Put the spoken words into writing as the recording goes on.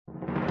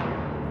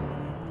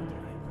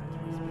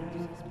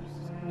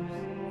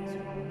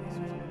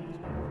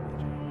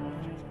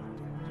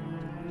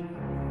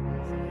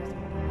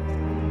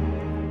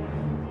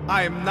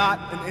I am not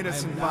an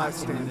innocent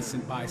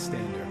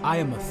bystander. I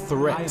am a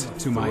threat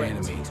to my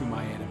enemy.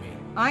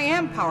 I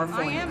am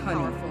powerful and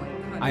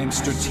cunning. I am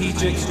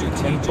strategic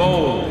and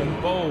bold.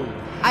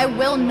 I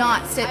will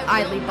not sit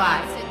idly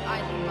by.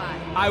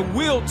 I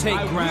will take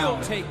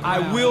ground. I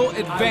will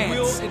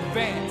advance.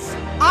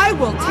 I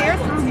will tear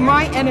through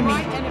my enemy.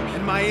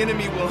 And my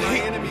enemy will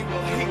hate.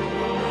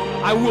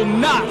 I will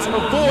not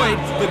avoid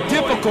the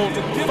difficult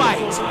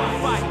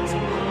fight.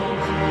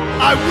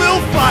 I will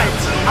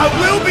fight. I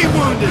will be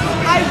wounded.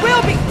 I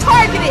will be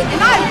targeted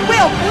and I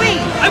will bleed.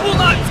 I will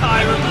not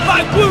tire.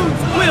 My wounds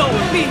will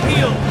be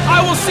healed. I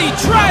will see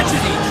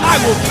tragedy.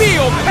 I will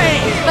feel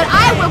pain. But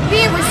I will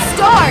be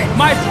restored.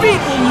 My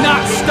feet will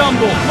not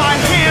stumble. My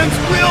hands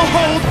will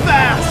hold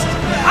fast.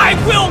 I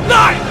will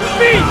not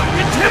be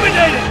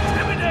intimidated.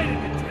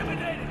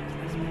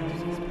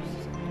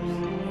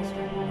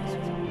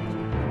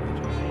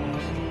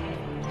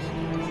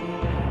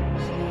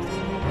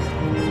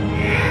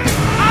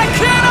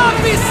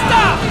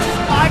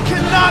 I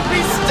cannot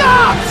be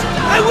stopped!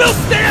 I will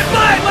stand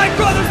by my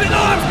brothers in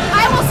arms!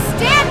 I will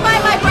stand by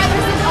my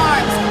brothers in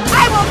arms!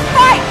 I will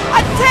fight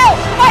until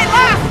my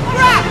last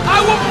breath! I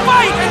will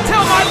fight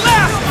until my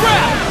last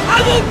breath! I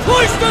will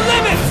push the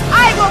limits!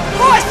 I will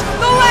push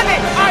the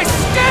limits! I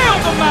scale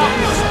the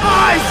mountains!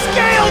 I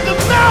scale the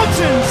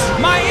mountains!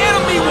 My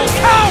enemy will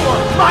cower!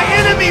 My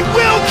enemy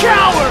will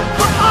cower!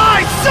 For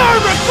I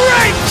serve a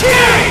great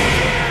king!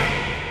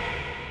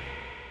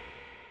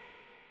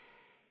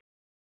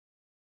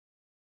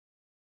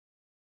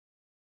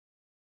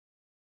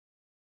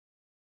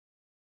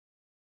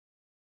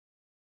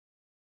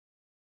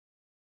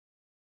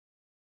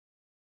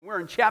 We're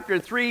in chapter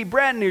 3,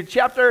 brand new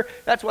chapter.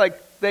 That's why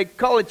they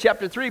call it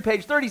chapter 3,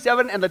 page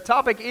 37. And the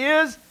topic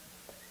is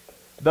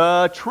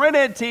the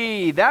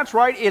Trinity. That's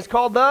right. It's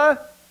called the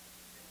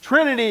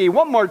Trinity.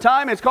 One more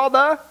time. It's called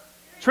the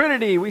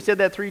Trinity. We said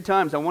that 3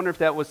 times. I wonder if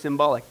that was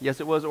symbolic. Yes,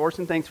 it was.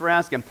 Orson, thanks for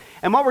asking.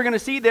 And what we're going to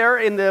see there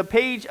in the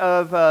page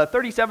of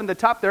 37, the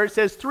top there, it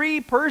says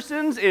 3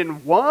 persons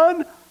in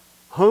one.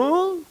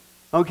 Huh?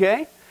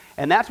 Okay.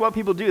 And that's what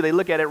people do. They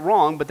look at it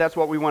wrong, but that's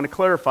what we want to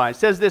clarify. It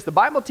says this, the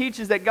Bible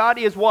teaches that God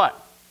is what?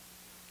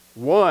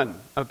 One,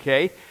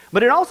 okay?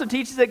 But it also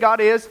teaches that God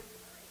is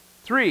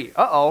 3.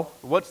 Uh-oh,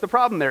 what's the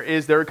problem there?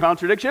 Is there a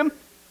contradiction?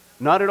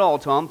 Not at all,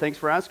 Tom. Thanks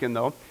for asking,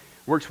 though.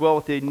 Works well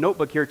with the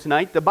notebook here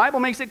tonight. The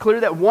Bible makes it clear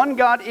that one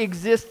God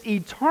exists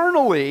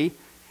eternally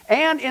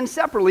and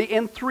inseparably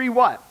in 3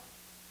 what?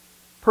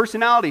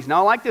 Personalities. Now,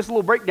 I like this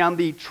little breakdown.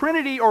 The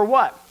Trinity or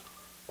what?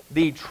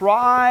 The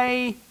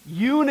tri-unity.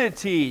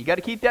 You got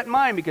to keep that in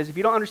mind, because if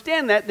you don't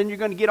understand that, then you're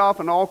going to get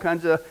off on all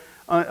kinds of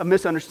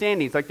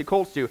misunderstandings like the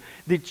Colts do.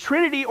 The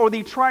Trinity or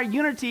the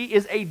tri-unity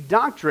is a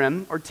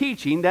doctrine or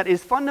teaching that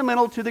is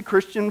fundamental to the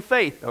Christian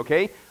faith,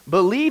 okay?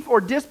 Belief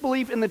or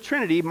disbelief in the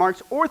Trinity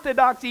marks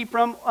orthodoxy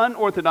from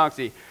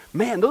unorthodoxy.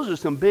 Man, those are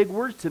some big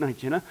words tonight,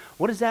 Jenna.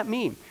 What does that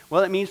mean?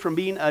 Well, it means from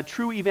being a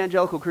true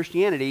evangelical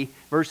Christianity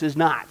versus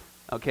not.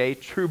 Okay,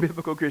 true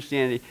biblical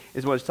Christianity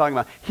is what it's talking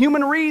about.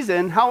 Human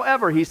reason,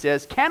 however, he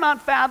says,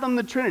 cannot fathom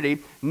the Trinity,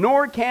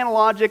 nor can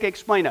logic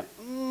explain it.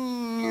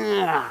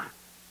 Yeah,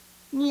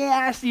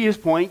 I see his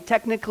point.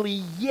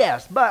 Technically,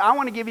 yes. But I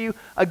want to give you,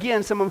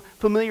 again, some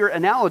familiar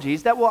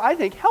analogies that will, I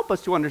think, help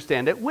us to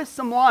understand it with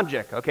some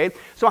logic, okay?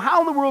 So how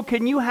in the world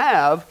can you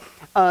have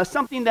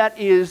something that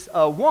is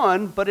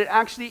 1, but it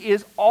actually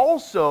is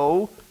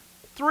also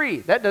 3?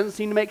 That doesn't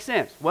seem to make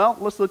sense. Well,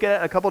 let's look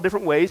at it a couple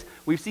different ways.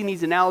 We've seen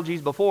these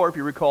analogies before, if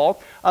you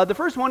recall. The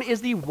first one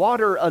is the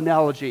water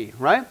analogy,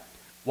 right?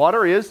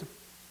 Water is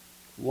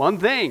one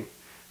thing,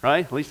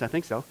 right? At least I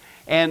think so.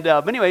 And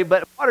but anyway,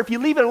 but water, if you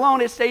leave it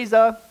alone, it stays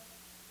a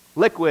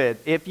liquid.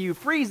 If you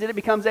freeze it, it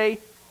becomes a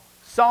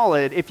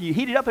solid. If you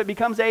heat it up, it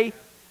becomes a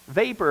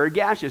vapor or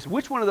gaseous.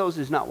 Which one of those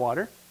is not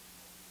water?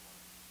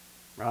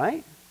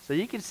 Right? So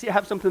you can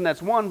have something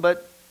that's 1,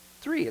 but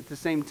 3 at the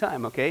same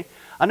time, okay?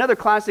 Another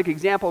classic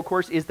example, of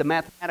course, is the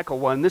mathematical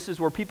one. This is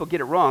where people get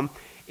it wrong,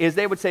 is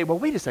they would say, well,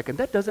 wait a second,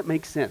 that doesn't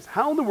make sense.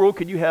 How in the world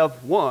could you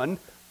have 1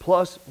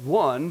 plus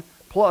 1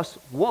 plus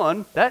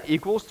 1, that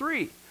equals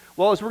 3?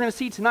 Well, as we're going to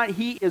see tonight,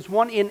 he is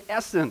 1 in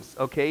essence,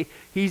 okay?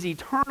 He's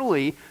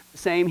eternally the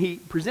same. He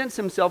presents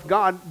himself,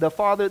 God, the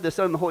Father, the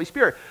Son, and the Holy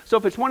Spirit. So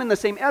if it's 1 in the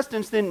same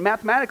essence, then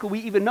mathematically we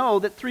even know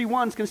that 3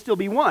 ones can still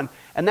be 1.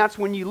 And that's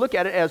when you look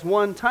at it as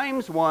 1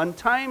 times 1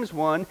 times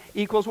 1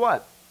 equals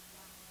what?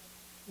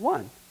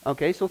 1.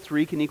 Okay, so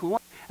 3 can equal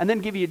 1. And then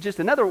give you just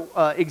another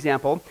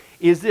example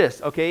is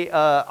this, okay?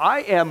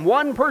 I am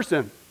 1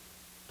 person.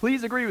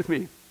 Please agree with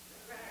me.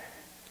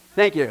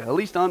 Thank you, at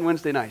least on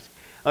Wednesday nights.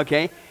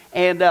 Okay,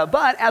 and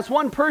but as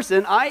 1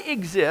 person, I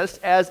exist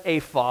as a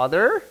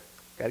father.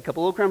 Got a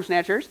couple little crumb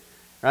snatchers,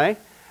 right?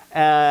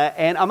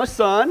 And I'm a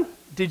son.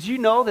 Did you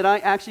know that I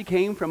actually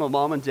came from a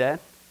mom and dad?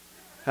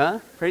 Huh?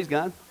 Praise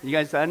God. You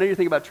guys, I know you're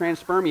thinking about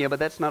transpermia, but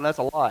that's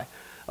a lie.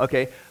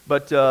 Okay,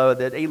 but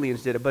that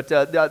aliens did it. But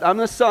I'm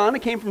the son. I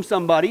came from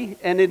somebody,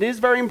 and it is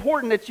very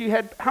important that you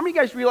had. How many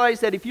guys realize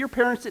that if your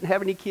parents didn't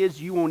have any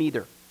kids, you won't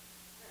either?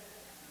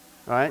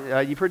 All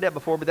right, you've heard that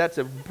before, but that's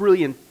a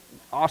brilliant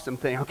awesome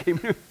thing, okay?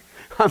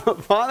 I'm a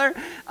father,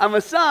 I'm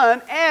a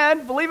son,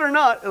 and believe it or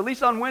not, at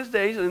least on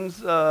Wednesdays and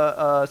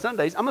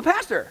Sundays, I'm a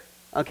pastor,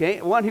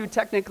 okay? One who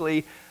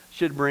technically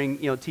should bring,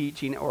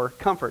 teaching or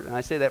comfort, and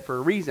I say that for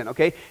a reason,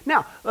 okay?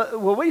 Now,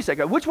 well, wait a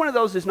second. Which one of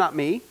those is not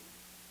me?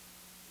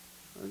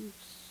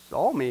 It's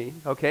all me,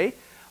 okay?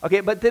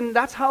 Okay, but then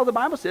that's how the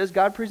Bible says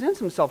God presents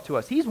himself to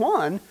us. He's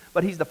one,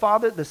 but he's the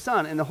Father, the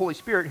Son, and the Holy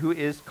Spirit, who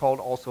is called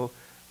also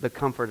the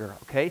Comforter,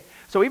 okay?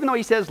 So even though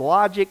he says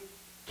logic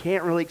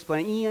can't really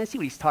explain it, I see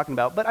what he's talking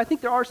about, but I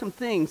think there are some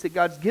things that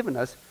God's given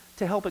us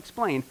to help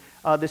explain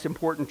this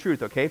important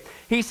truth, okay?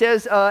 He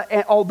says,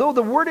 although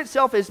the word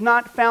itself is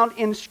not found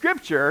in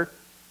Scripture,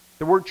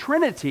 the word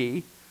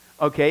Trinity,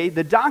 okay,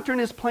 the doctrine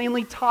is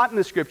plainly taught in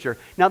the Scripture.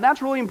 Now,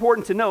 that's really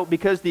important to note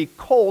because the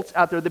cults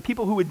out there, the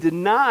people who would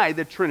deny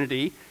the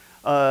Trinity,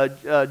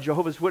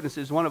 Jehovah's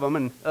Witnesses, one of them,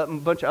 and a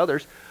bunch of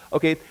others,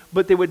 okay,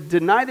 but they would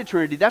deny the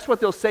Trinity. That's what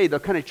they'll say. They'll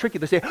kind of trick you.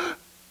 They'll say,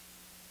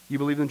 you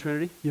believe in the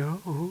Trinity? Yeah,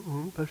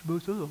 Pastor Bo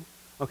says so.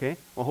 Okay,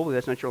 well, hopefully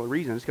that's not your only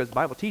reason. It's because the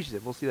Bible teaches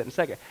it. We'll see that in a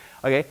second.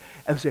 Okay,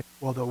 and they say,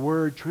 well, the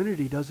word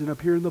Trinity doesn't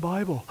appear in the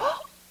Bible.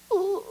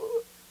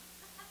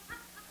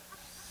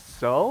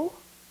 So,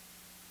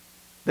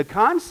 the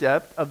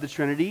concept of the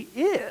Trinity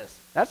is.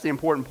 That's the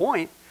important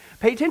point.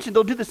 Pay attention.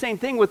 They'll do the same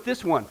thing with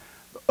this one.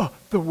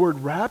 The word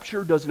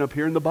rapture doesn't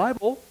appear in the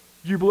Bible.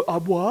 You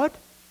believe, what?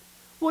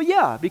 Well,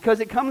 yeah, because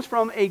it comes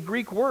from a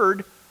Greek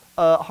word,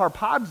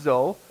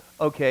 harpazo,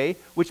 okay,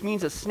 which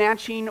means a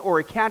snatching or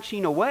a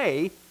catching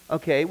away,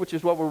 okay, which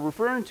is what we're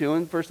referring to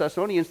in 1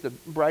 Thessalonians, the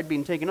bride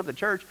being taken up the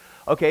church,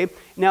 okay.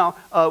 Now,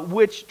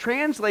 which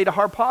translate a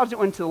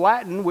harpazo into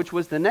Latin, which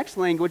was the next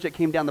language that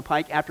came down the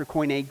pike after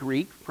Koine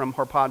Greek from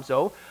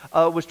harpazo,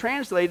 was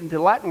translated into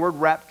the Latin word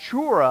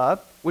raptura,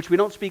 which we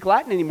don't speak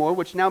Latin anymore,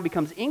 which now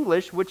becomes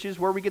English, which is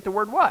where we get the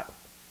word what?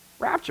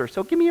 Rapture.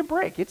 So give me a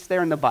break. It's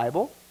there in the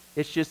Bible.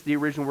 It's just the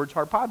original word's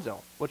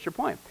harpazo. What's your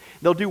point?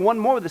 They'll do one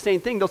more with the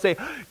same thing. They'll say,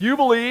 you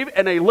believe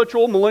in a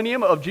literal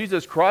millennium of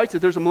Jesus Christ, that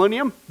there's a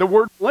millennium? The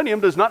word millennium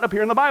does not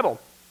appear in the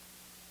Bible.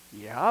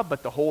 Yeah,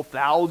 but the whole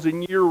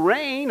 1,000-year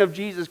reign of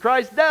Jesus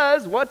Christ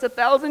does. What's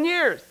 1,000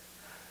 years?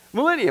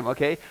 Millennium,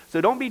 okay?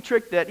 So don't be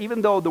tricked that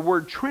even though the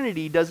word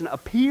Trinity doesn't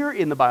appear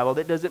in the Bible,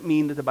 that doesn't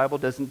mean that the Bible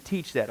doesn't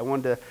teach that. I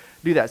wanted to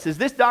do that. It says,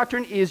 this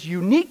doctrine is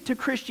unique to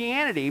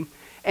Christianity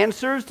and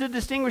serves to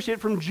distinguish it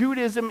from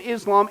Judaism,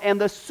 Islam,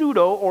 and the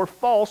pseudo or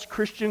false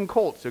Christian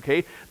cults,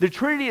 okay? The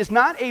Trinity is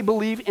not a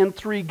belief in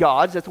three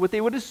gods. That's what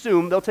they would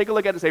assume. They'll take a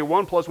look at it and say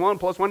 1 + 1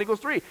 + 1 =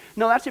 3.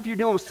 No, that's if you're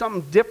dealing with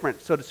something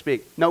different, so to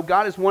speak. No,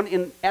 God is one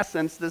in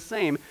essence, the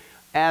same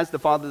as the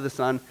Father, the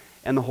Son,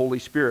 and the Holy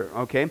Spirit,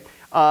 okay?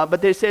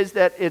 But it says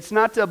that it's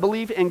not a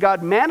belief in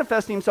God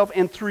manifesting himself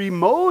in three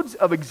modes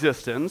of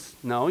existence.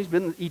 No, he's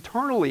been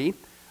eternally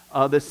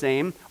the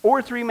same,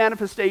 or three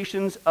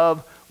manifestations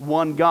of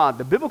one God.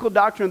 The biblical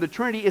doctrine of the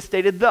Trinity is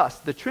stated thus.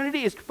 The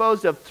Trinity is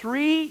composed of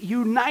three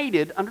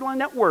united, underline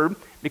that word,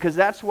 because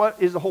that's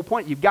what is the whole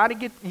point. You've got to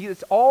get,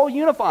 it's all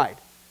unified.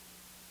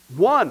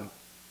 One,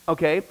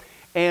 okay?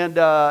 And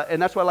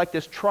that's why I like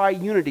this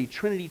triunity,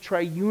 Trinity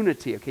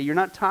triunity, okay? You're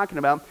not talking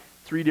about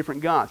three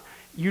different gods.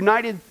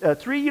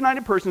 Three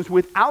united persons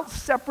without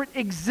separate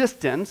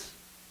existence,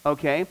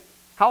 okay?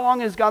 How long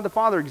has God the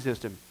Father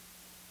existed?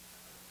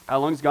 How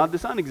long has God the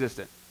Son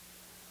existed?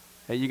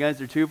 Hey, you guys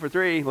are 2 for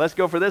 3. Let's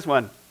go for this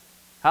one.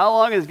 How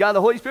long has God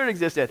the Holy Spirit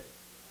existed?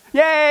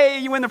 Yay,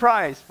 you win the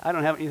prize. I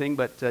don't have anything,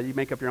 but you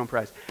make up your own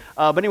prize.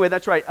 But anyway,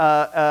 that's right.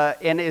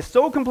 And is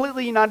so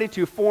completely united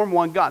to form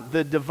one God.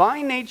 The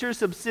divine nature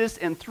subsists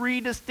in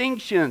three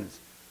distinctions.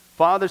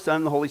 Father, Son,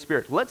 and the Holy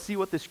Spirit. Let's see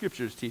what the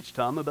scriptures teach,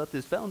 Tom, about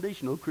this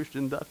foundational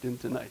Christian doctrine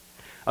tonight.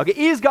 Okay,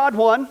 is God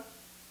one?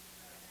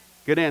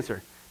 Good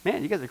answer.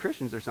 Man, you guys are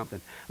Christians or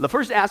something. The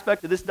first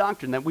aspect of this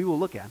doctrine that we will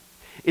look at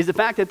is the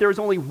fact that there is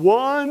only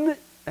one,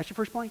 that's your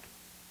first blank,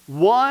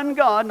 one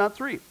God, not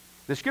three.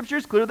 The scripture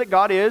is clear that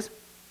God is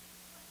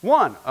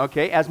one,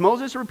 okay? As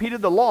Moses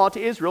repeated the law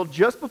to Israel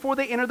just before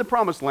they entered the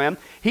promised land,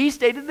 he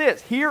stated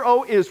this, hear,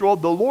 O Israel,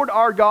 the Lord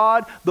our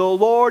God, the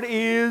Lord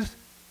is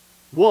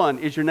one,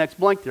 is your next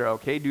blank there,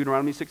 okay?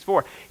 Deuteronomy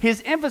 6:4.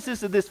 His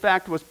emphasis of this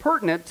fact was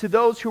pertinent to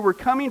those who were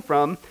coming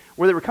from,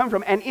 where they were coming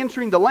from, and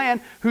entering the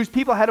land whose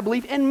people had a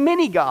belief in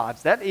many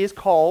gods. That is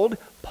called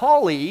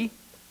polytheism,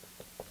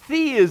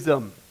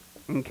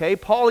 okay?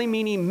 Poly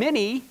meaning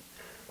many,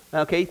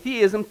 okay?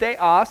 Theism,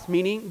 theos,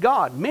 meaning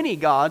God. Many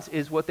gods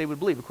is what they would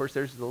believe. Of course,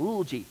 there's the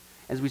little g.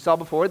 As we saw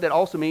before, that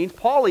also means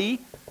poly,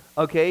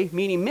 okay,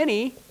 meaning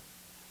many,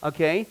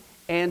 okay?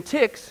 And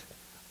ticks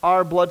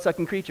are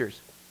blood-sucking creatures.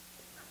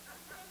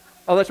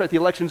 Oh, that's right. The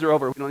elections are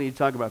over. We don't need to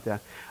talk about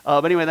that.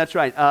 But anyway, that's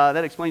right.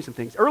 That explains some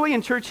things. Early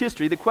in church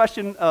history, the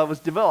question was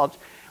developed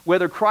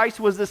whether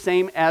Christ was the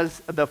same as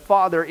the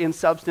Father in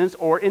substance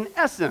or in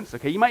essence.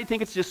 Okay, you might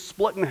think it's just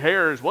splitting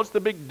hairs. What's the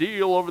big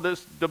deal over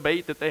this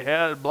debate that they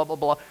had? Blah, blah,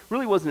 blah.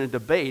 Really wasn't a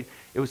debate.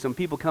 It was some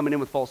people coming in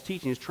with false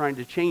teachings trying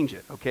to change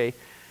it, okay,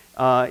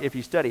 if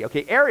you study.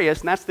 Okay, Arius,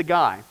 and that's the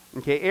guy.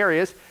 okay,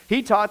 Arius,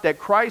 he taught that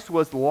Christ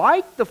was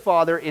like the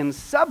Father in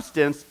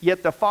substance,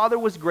 yet the Father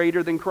was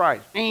greater than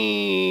Christ.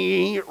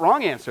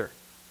 Wrong answer.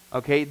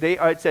 Okay,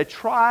 it's a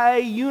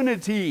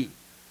triunity.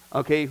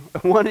 Okay,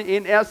 one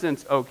in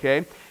essence,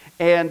 okay.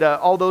 And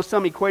although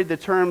some equated the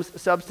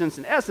terms substance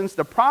and essence,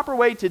 the proper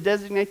way to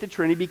designate the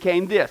Trinity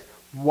became this: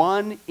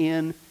 one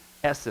in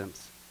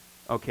essence.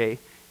 Okay,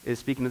 is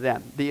speaking of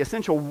that. The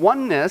essential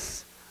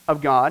oneness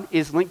of God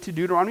is linked to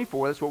Deuteronomy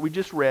 4. That's what we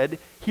just read.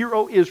 Hear,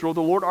 O Israel,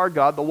 the Lord our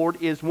God, the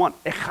Lord is one.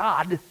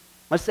 Echad.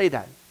 Let's say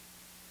that.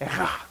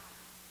 Echad.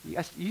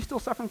 You still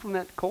suffering from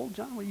that cold,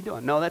 John? What are you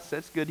doing? No,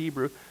 that's good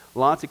Hebrew.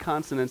 Lots of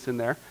consonants in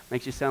there.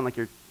 Makes you sound like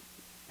you're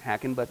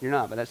hacking, but you're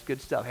not. But that's good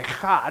stuff.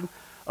 Echad.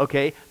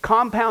 Okay.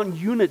 Compound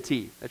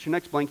unity. That's your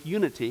next blank.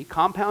 Unity.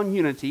 Compound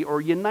unity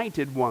or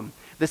united one.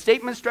 The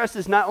statement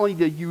stresses not only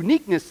the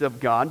uniqueness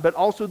of God, but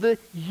also the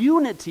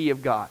unity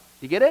of God.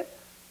 You get it?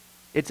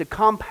 It's a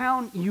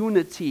compound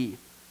unity.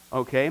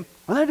 Okay?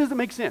 Well, that doesn't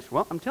make sense.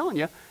 Well, I'm telling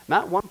you,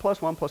 not 1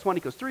 plus 1 plus 1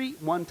 equals 3.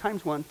 1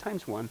 times 1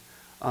 times 1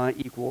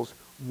 equals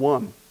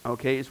 1.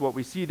 Okay, is what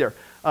we see there.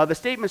 The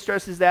statement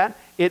stresses that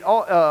it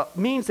all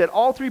means that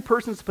all three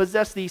persons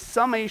possess the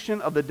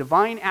summation of the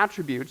divine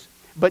attributes,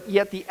 but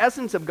yet the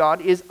essence of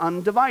God is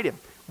undivided.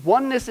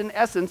 Oneness in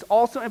essence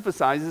also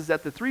emphasizes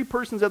that the three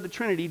persons of the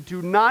Trinity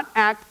do not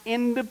act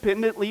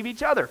independently of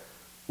each other.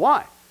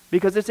 Why?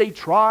 Because it's a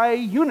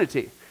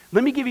triunity.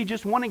 Let me give you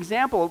just one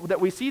example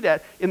that we see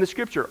that in the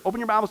scripture.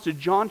 Open your Bibles to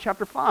John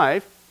chapter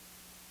 5.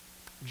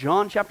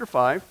 John chapter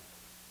 5.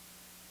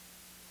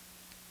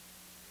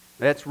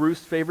 That's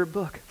Ruth's favorite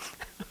book.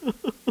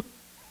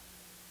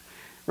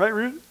 Right,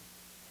 Ruth?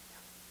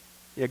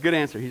 Yeah, good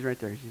answer. He's right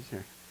there. He's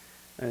here.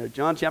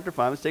 John chapter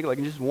 5. Let's take a look.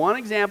 And just one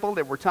example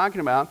that we're talking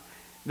about,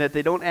 that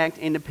they don't act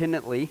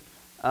independently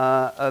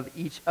of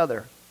each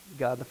other.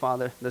 God the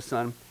Father, the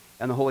Son,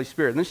 and the Holy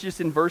Spirit. And this is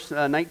just in verse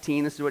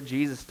 19. This is what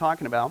Jesus is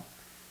talking about.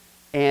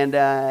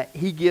 And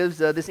he gives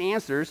this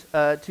answers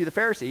to the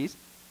Pharisees.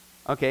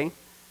 Okay.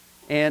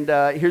 And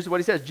here's what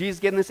he says. Jesus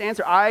gave this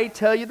answer. I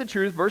tell you the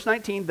truth. Verse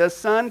 19. The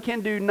Son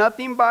can do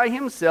nothing by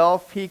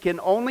himself. He can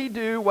only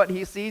do what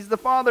he sees the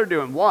Father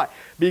doing. Why?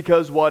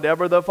 Because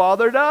whatever the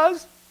Father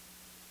does,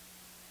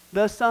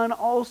 the Son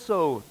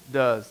also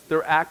does.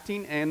 They're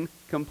acting in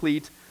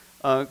complete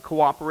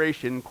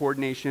cooperation,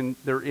 coordination.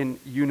 They're in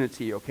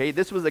unity, okay?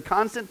 This was a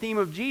constant theme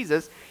of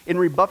Jesus in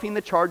rebuffing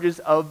the charges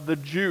of the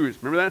Jews.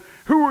 Remember that?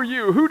 Who are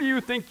you? Who do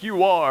you think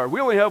you are?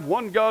 We only have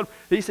one God.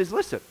 He says,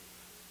 listen,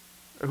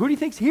 who do you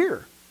think's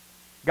here?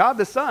 God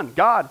the Son.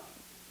 God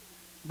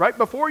right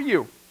before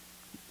you.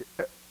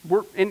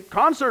 We're in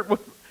concert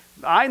with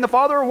I and the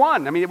Father are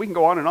one. I mean, we can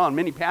go on and on.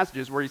 Many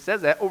passages where he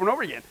says that over and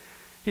over again.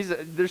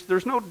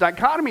 There's no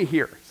dichotomy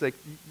here. It's like,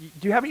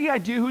 do you have any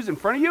idea who's in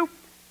front of you?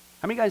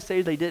 How many guys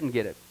say they didn't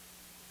get it?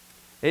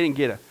 They didn't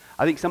get it.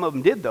 I think some of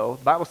them did, though.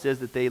 The Bible says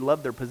that they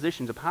loved their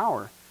positions of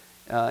power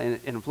and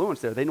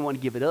influence there. They didn't want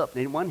to give it up.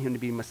 They didn't want him to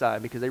be Messiah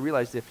because they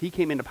realized if he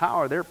came into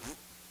power, they're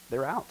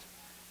out.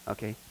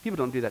 Okay? People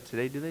don't do that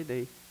today, do they?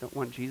 They don't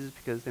want Jesus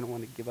because they don't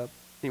want to give up.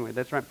 Anyway,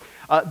 that's right.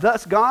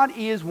 Thus, God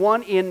is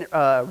one in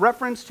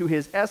reference to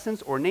his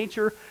essence or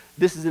nature.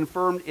 This is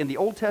affirmed in the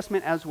Old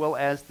Testament as well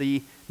as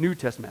the New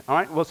Testament. All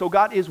right? Well, so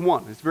God is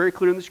one. It's very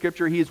clear in the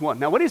Scripture. He is one.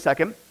 Now, wait a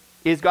second.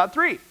 Is God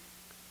three?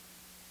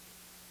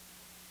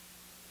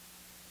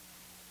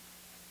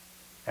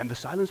 And the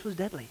silence was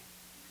deadly.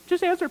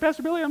 Just answer,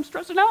 Pastor Billy. I'm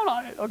stressing out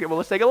on it. Okay, well,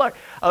 let's take a look.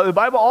 The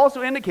Bible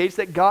also indicates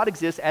that God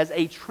exists as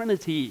a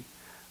Trinity.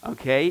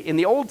 Okay? In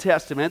the Old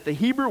Testament, the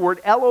Hebrew word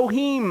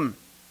Elohim.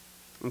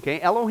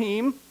 Okay,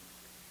 Elohim.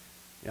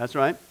 Yeah, that's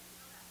right.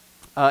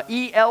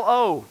 E-L-O-H-I-M.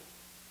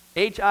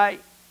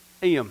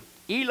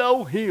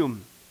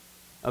 Elohim.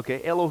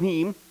 Okay,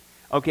 Elohim.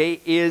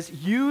 Okay, is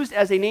used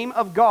as a name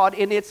of God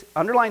in its,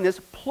 underline this,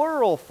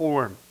 plural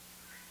form.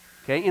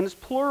 Okay, in its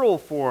plural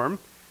form.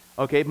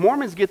 Okay,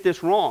 Mormons get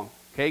this wrong.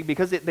 Okay,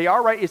 because they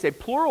are right. It's a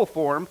plural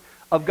form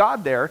of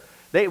God there.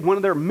 One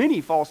of their many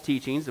false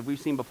teachings that we've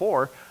seen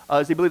before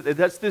is they believe that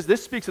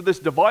this speaks of this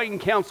divine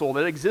council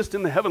that exists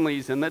in the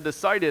heavenlies and that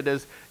decided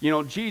as,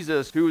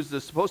 Jesus, who's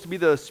supposed to be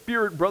the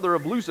spirit brother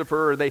of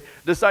Lucifer, they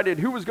decided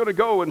who was going to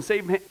go and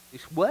save him.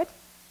 What?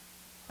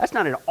 That's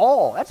not at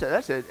all.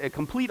 That's a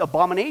complete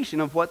abomination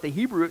of what the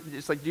Hebrew,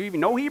 it's like, do you even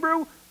know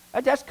Hebrew?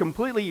 That's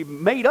completely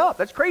made up.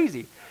 That's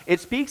crazy. It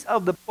speaks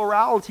of the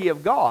plurality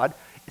of God,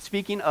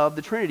 speaking of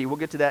the Trinity. We'll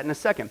get to that in a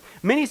second.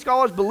 Many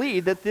scholars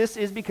believe that this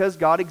is because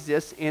God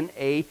exists in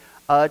a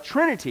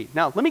Trinity.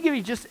 Now, let me give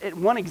you just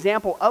one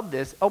example of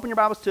this. Open your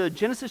Bibles to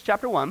Genesis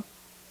chapter 1.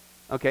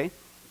 Okay.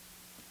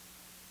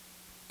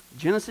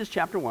 Genesis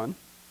chapter 1.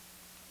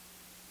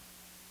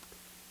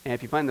 And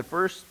if you find the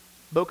first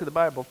book of the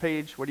Bible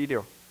page, what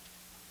do?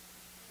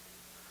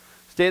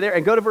 Stay there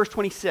and go to verse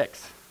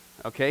 26.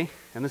 Okay?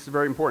 And this is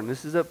very important.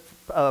 This is a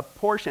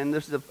portion,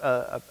 this is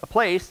a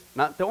place,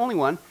 not the only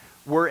one,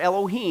 where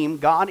Elohim,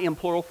 God in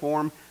plural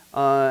form,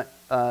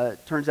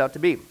 turns out to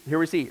be. Here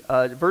we see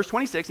verse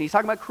 26, and he's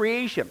talking about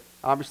creation,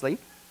 obviously.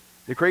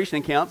 The creation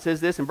account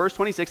says this in verse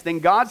 26, then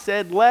God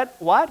said, let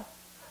what?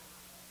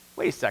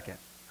 Wait a second.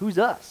 Who's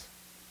us?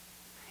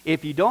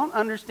 If you don't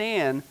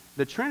understand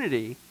the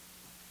Trinity,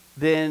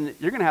 then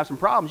you're going to have some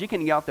problems. You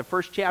can get out the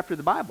first chapter of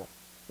the Bible.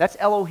 That's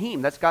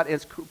Elohim. That's God.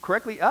 It's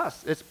correctly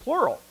us. It's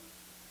plural.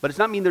 But it's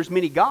not mean there's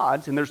many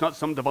gods and there's not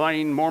some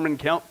divine Mormon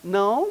count.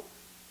 No.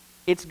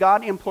 It's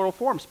God in plural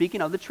form,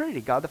 speaking of the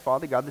Trinity, God the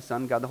Father, God the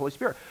Son, God the Holy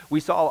Spirit. We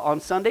saw on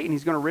Sunday, and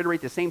he's going to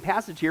reiterate the same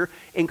passage here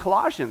in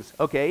Colossians,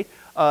 okay?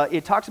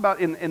 It talks about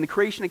in the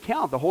creation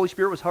account, the Holy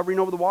Spirit was hovering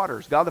over the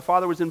waters. God the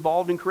Father was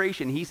involved in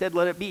creation. He said,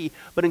 let it be.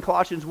 But in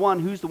Colossians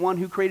 1, who's the one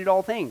who created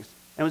all things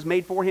and was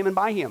made for him and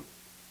by him?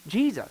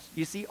 Jesus.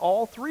 You see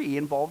all three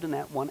involved in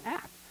that one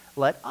act.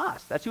 Let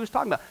us. That's who he's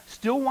talking about.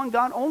 Still one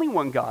God, only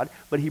one God,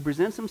 but he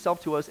presents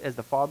himself to us as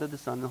the Father, the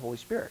Son, and the Holy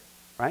Spirit.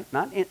 Right?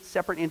 Not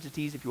separate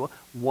entities, if you will.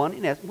 One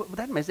in essence. Well,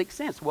 that makes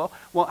sense. Well,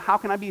 how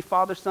can I be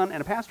Father, Son, and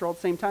a pastor all at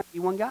the same time? Be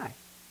one guy.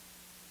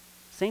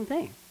 Same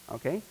thing.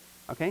 Okay?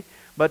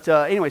 But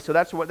anyway, so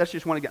that's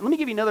just one example. Let me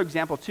give you another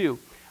example too.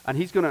 And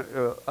he's going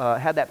to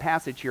have that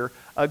passage here.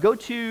 Go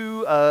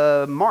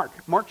to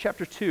Mark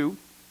chapter 2.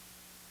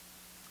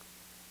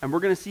 And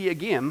we're going to see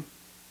again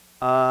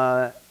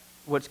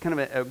what's kind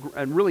of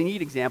a really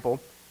neat example.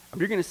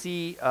 You're going to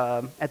see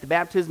at the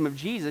baptism of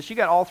Jesus, you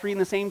got all three in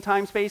the same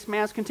time, space,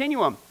 mass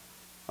continuum.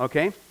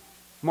 Okay?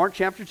 Mark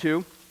chapter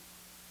 2.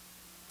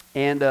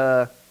 And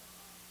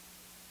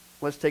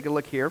let's take a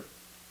look here.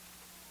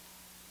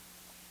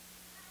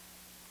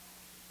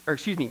 Or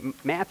excuse me,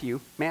 Matthew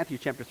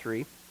chapter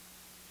 3.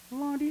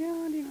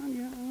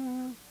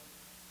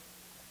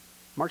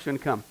 Mark's going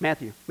to come.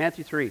 Matthew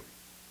 3,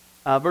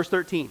 verse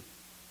 13.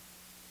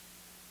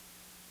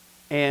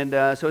 And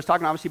so it's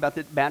talking obviously about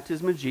the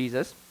baptism of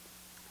Jesus.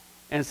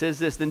 And it says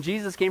this, then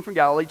Jesus came from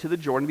Galilee to the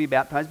Jordan to be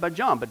baptized by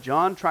John. But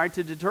John tried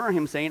to deter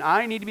him, saying,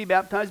 I need to be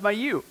baptized by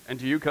you, and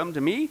do you come to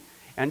me?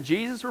 And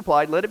Jesus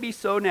replied, let it be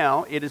so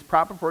now. It is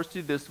proper for us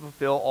to do this to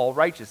fulfill all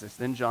righteousness.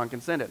 Then John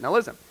consented. Now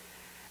listen,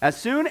 as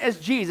soon as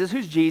Jesus,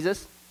 who's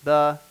Jesus,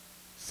 the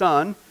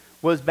Son,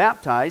 was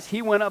baptized,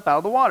 he went up out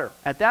of the water.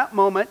 At that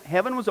moment,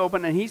 heaven was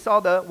opened, and he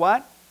saw the,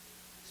 what?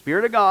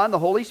 Spirit of God, the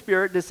Holy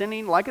Spirit,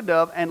 descending like a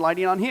dove and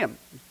lighting on him,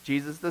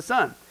 Jesus the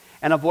Son.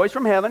 And a voice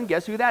from heaven,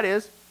 guess who that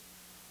is?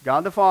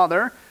 God the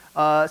Father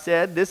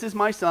said, this is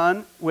my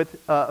Son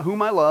with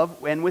whom I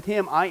love, and with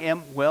him I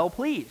am well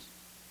pleased.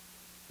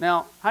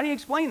 Now, how do you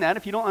explain that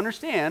if you don't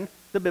understand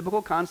the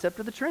biblical concept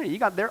of the Trinity? You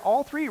got there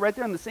all three right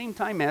there in the same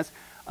time as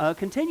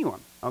continuum,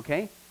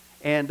 okay?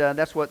 And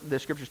that's what the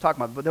scriptures talk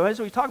about. But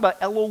as we talk about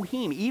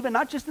Elohim, even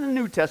not just in the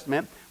New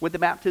Testament with the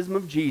baptism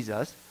of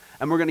Jesus,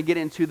 and we're going to get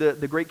into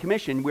the Great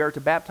Commission, we are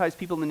to baptize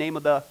people in the name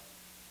of the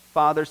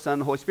Father, Son,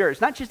 and Holy Spirit.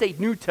 It's not just a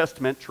New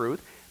Testament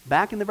truth.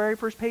 Back in the very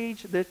first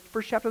page, the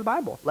first chapter of the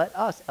Bible, let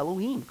us,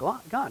 Elohim,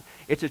 God.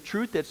 It's a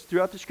truth that's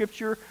throughout the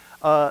scripture,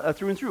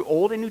 through and through,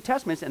 Old and New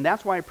Testaments, and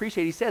that's why I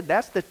appreciate he said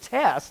that's the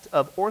test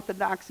of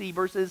orthodoxy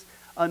versus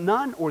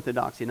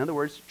non-orthodoxy. In other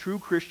words, true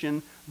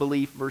Christian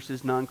belief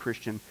versus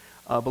non-Christian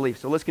belief.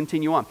 So let's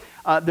continue on.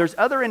 There's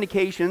other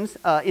indications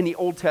in the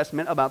Old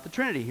Testament about the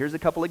Trinity. Here's a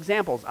couple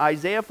examples.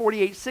 Isaiah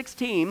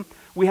 48:16,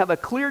 we have a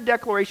clear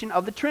declaration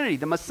of the Trinity.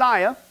 The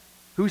Messiah,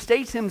 who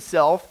states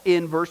himself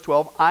in verse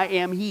 12, I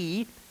am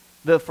he,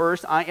 the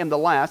first, I am the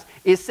last,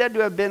 is said to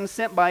have been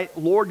sent by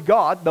Lord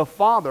God, the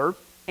Father,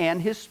 and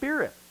his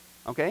Spirit.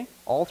 Okay?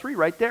 All three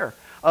right there.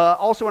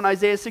 Also in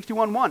Isaiah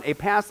 61:1, a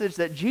passage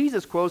that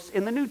Jesus quotes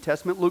in the New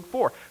Testament, Luke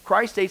 4.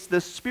 Christ states, the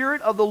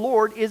Spirit of the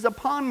Lord is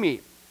upon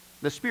me.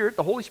 The Spirit,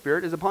 the Holy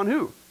Spirit, is upon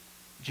who?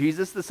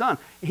 Jesus the Son.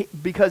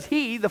 Because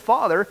he, the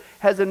Father,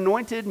 has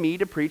anointed me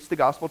to preach the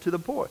gospel to the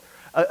poor.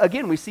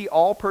 Again, we see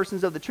all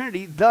persons of the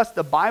Trinity. Thus,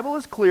 the Bible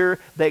is clear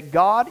that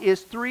God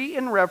is three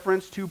in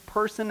reference to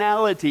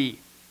personality.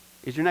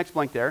 Is your next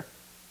blank there?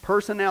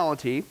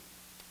 Personality.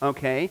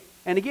 Okay.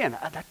 And again,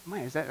 no,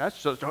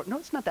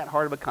 it's not that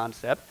hard of a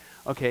concept.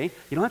 Okay.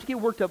 You don't have to get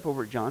worked up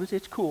over it, John.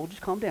 It's cool.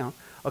 Just calm down.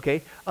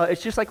 Okay.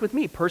 It's just like with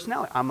me.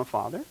 Personality. I'm a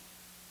father.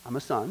 I'm a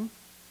son.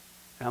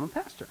 And I'm a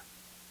pastor.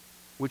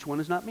 Which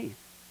one is not me?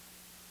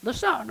 The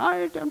Son.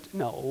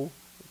 No.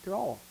 They're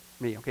all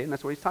me. Okay. And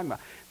that's what he's talking about.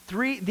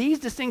 These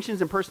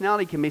distinctions in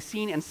personality can be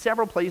seen in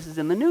several places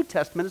in the New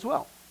Testament as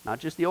well. Not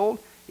just the Old,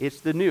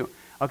 it's the New.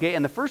 Okay,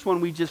 and the first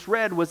one we just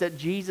read was at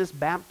Jesus'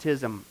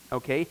 baptism.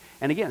 Okay,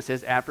 and again it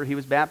says after he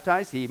was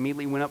baptized, he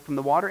immediately went up from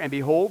the water, and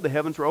behold, the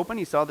heavens were open.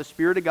 He saw the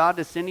Spirit of God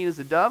descending as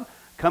a dove,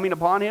 coming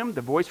upon him,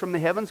 the voice from the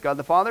heavens, God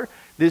the Father,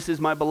 this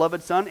is my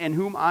beloved Son, in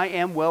whom I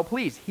am well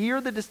pleased.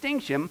 Here the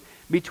distinction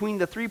between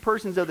the three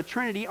persons of the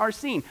Trinity are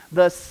seen.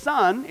 The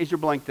Son, is your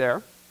blank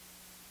there,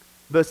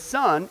 the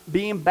Son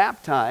being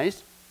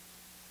baptized,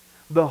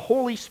 the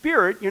Holy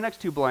Spirit, your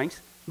next two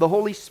blanks, the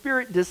Holy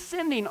Spirit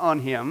descending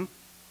on him,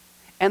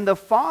 and the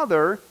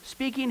Father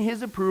speaking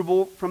his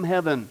approval from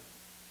heaven.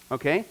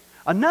 Okay?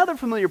 Another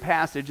familiar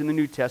passage in the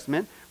New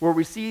Testament where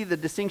we see the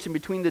distinction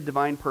between the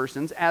divine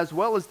persons as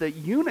well as the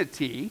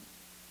unity.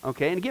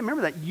 Okay? And again,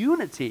 remember that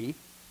unity,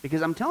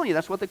 because I'm telling you,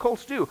 that's what the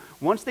cults do.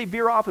 Once they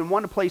veer off and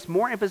want to place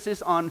more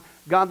emphasis on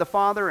God the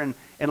Father and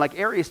like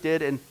Arius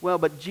did, and well,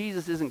 but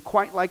Jesus isn't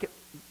quite like it.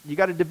 you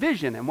got a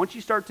division. And once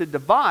you start to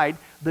divide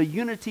the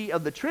unity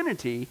of the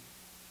Trinity,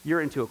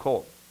 you're into a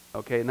cult.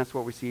 Okay, and that's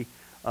what we see,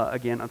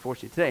 again,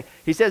 unfortunately, today.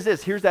 He says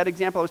this. Here's that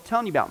example I was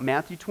telling you about,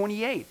 Matthew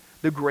 28,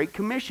 the Great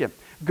Commission.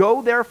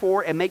 Go,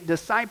 therefore, and make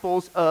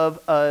disciples of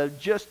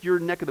just your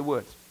neck of the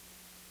woods.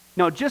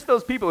 No, just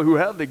those people who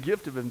have the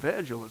gift of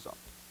evangelism.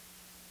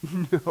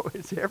 No,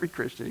 it's every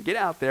Christian. Get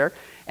out there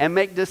and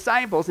make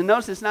disciples. And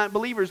notice it's not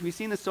believers. We've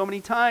seen this so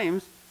many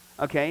times.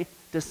 Okay,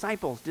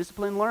 disciples,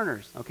 disciplined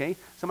learners. Okay,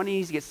 somebody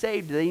needs to get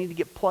saved. They need to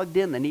get plugged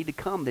in. They need to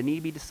come. They need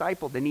to be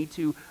discipled. They need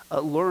to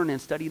learn and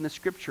study in the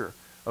Scripture.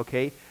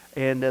 Okay,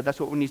 and that's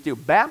what we need to do.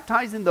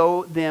 Baptizing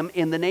them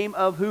in the name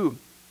of who?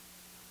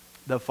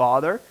 The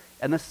Father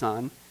and the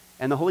Son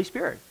and the Holy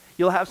Spirit.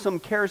 You'll have some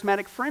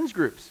charismatic friends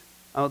groups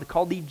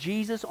called the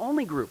Jesus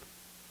Only group.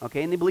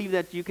 Okay, and they believe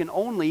that you can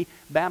only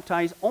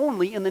baptize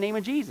only in the name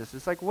of Jesus.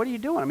 It's like, what are you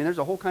doing? I mean, there's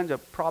a whole kinds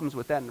of problems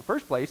with that in the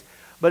first place.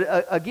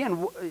 But again,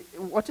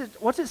 what's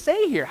it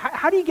say here?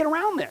 How do you get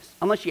around this?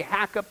 Unless you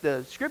hack up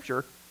the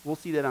Scripture. We'll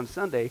see that on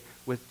Sunday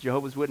with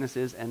Jehovah's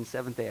Witnesses and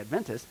Seventh-day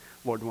Adventists,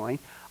 Lord willing.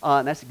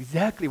 And that's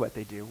exactly what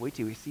they do. Wait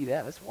till we see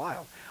that. That's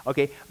wild.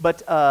 Okay, but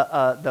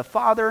the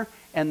Father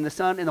and the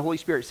Son and the Holy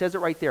Spirit, says it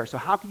right there. So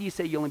how can you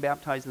say you only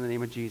baptize in the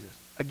name of Jesus?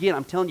 Again,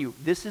 I'm telling you,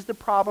 this is the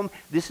problem.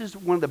 This is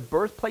one of the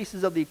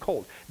birthplaces of the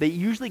occult. They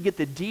usually get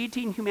the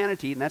deity and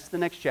humanity, and that's the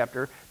next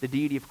chapter, the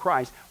deity of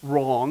Christ,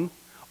 wrong,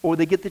 or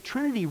they get the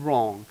Trinity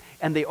wrong,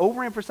 and they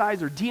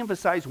overemphasize or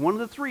de-emphasize one of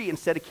the three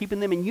instead of keeping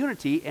them in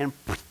unity, and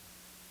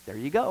there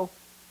you go.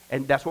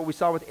 And that's what we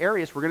saw with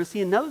Arius. We're going to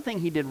see another thing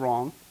he did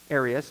wrong,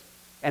 Arius,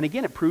 and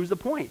again, it proves the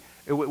point.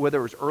 Whether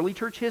it was early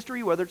church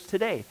history, whether it's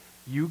today,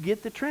 you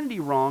get the Trinity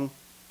wrong,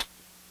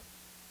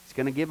 it's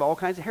going to give all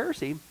kinds of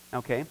heresy,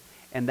 okay?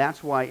 And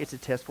that's why it's a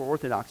test for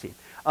orthodoxy.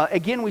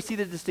 Again, we see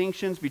the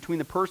distinctions between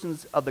the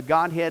persons of the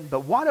Godhead,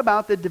 but what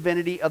about the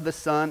divinity of the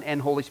Son and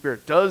Holy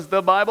Spirit? Does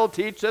the Bible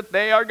teach that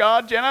they are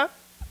God, Jenna?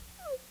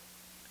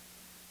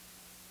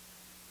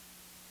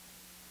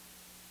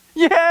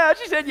 Yeah,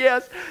 she said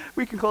yes.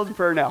 We can close in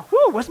prayer now.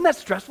 Whew, wasn't that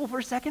stressful for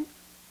a second?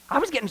 I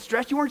was getting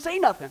stressed. You weren't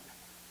saying nothing.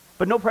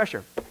 But no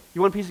pressure.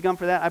 You want a piece of gum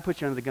for that? I put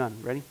you under the gun.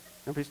 Ready?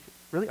 No piece?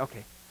 Really?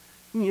 Okay.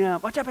 Yeah.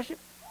 Watch out, Bishop.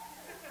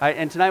 All right,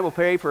 and tonight we'll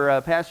pray for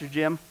Pastor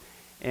Jim.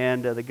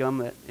 And the gum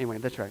that, anyway,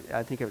 that's right.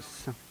 I think it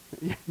was,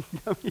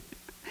 all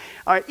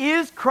right,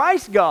 is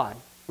Christ God?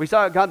 We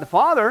saw God the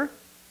Father,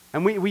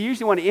 and we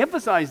usually want to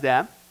emphasize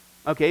that,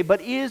 okay,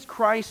 but is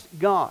Christ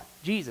God?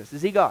 Jesus,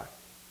 is he God?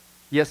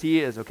 Yes, he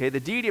is, okay.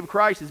 The deity of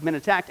Christ has been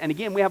attacked, and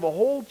again, we have a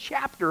whole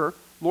chapter,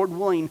 Lord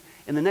willing,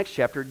 in the next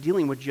chapter,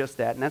 dealing with just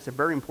that, and that's a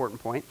very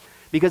important point.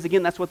 Because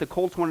again, that's what the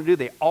cults want to do.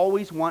 They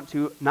always want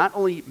to not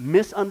only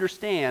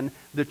misunderstand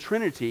the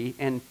Trinity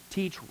and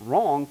teach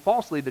wrong,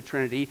 falsely the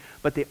Trinity,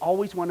 but they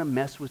always want to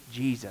mess with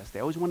Jesus.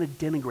 They always want to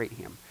denigrate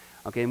him.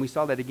 Okay, and we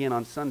saw that again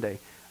on Sunday.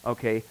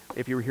 Okay,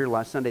 if you were here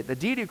last Sunday. The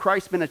deity of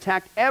Christ has been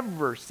attacked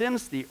ever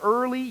since the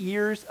early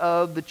years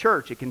of the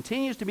church. It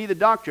continues to be the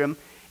doctrine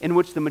in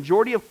which the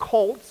majority of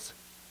cults,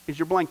 is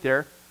your blank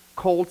there,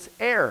 cults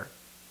err.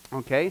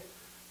 Okay,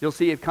 you'll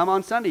see it come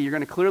on Sunday. You're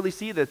going to clearly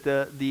see that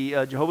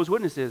the Jehovah's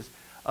Witnesses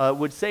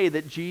would say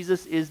that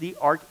Jesus is the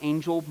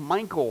Archangel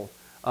Michael.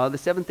 The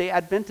Seventh-day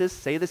Adventists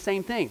say the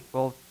same thing.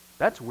 Well,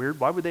 that's weird.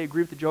 Why would they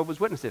agree with the Jehovah's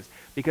Witnesses?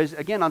 Because,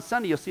 again, on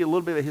Sunday, you'll see a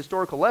little bit of a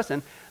historical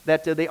lesson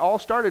that they all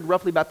started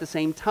roughly about the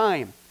same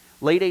time.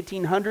 Late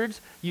 1800s,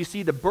 you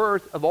see the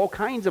birth of all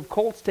kinds of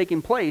cults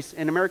taking place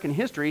in American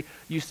history.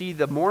 You see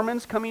the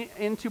Mormons coming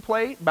into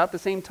play about the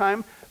same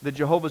time, the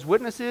Jehovah's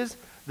Witnesses,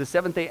 the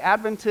Seventh-day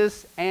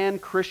Adventists,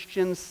 and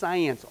Christian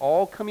Science,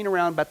 all coming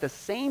around about the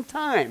same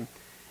time.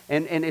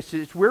 And it's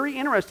very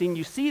interesting.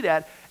 You see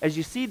that as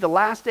you see the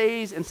last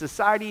days in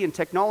society and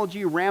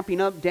technology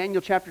ramping up,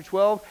 Daniel chapter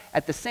 12,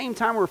 at the same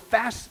time we're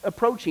fast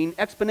approaching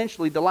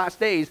exponentially the last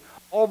days,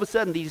 all of a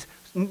sudden these,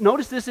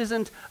 notice this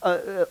isn't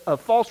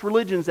false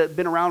religions that have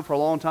been around for a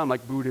long time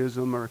like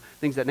Buddhism or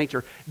things of that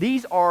nature.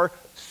 These are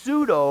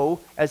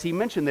pseudo, as he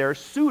mentioned there,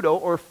 pseudo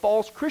or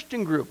false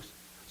Christian groups.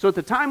 So at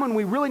the time when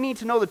we really need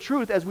to know the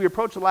truth as we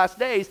approach the last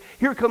days,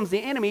 here comes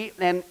the enemy,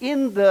 and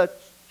in the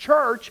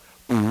church,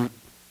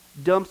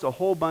 dumps a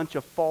whole bunch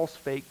of false,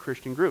 fake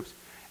Christian groups.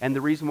 And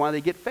the reason why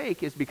they get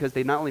fake is because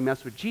they not only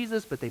mess with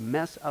Jesus, but they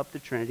mess up the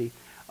Trinity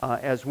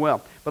as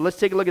well. But let's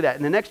take a look at that.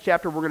 In the next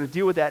chapter, we're going to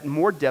deal with that in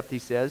more depth, he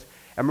says,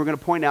 and we're going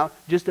to point out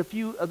just a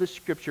few of the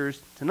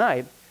scriptures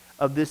tonight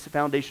of this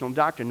foundational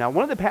doctrine. Now,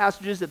 one of the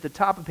passages at the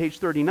top of page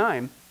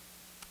 39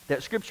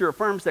 that Scripture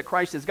affirms that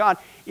Christ is God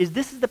is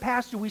this is the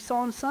passage we saw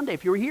on Sunday,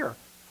 if you were here,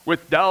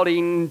 with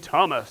doubting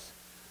Thomas.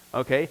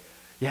 Okay?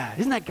 Yeah,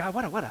 isn't that God?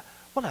 What a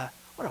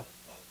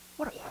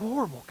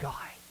horrible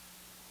guy.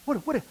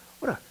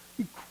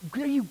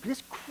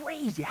 This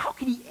crazy. How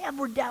could he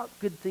ever doubt?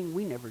 Good thing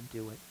we never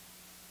do it.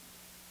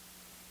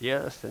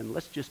 Yes, and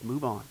let's just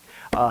move on.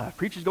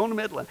 Preacher's going to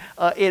Midland.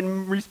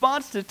 In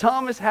response to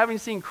Thomas having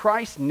seen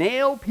Christ's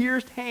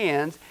nail-pierced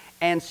hands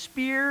and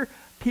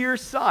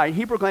spear-pierced side,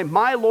 he proclaimed,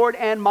 "My Lord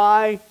and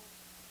my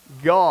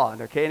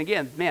God. Okay, and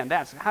again, man,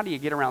 that's, how do you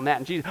get around that?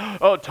 And Jesus,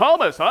 oh,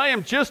 Thomas, I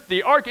am just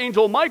the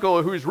archangel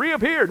Michael who's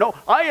reappeared. No,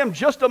 I am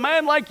just a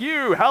man like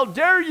you. How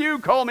dare you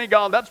call me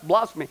God? That's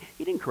blasphemy.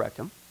 He didn't correct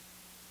him.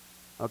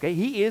 Okay,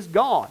 he is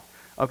God.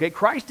 Okay,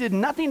 Christ did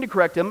nothing to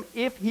correct him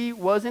if he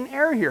was in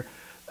error here.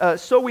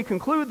 So we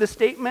conclude the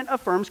statement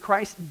affirms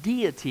Christ's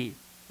deity.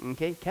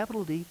 Okay,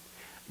 capital D.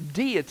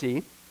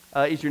 Deity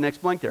is your next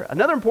blank there.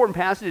 Another important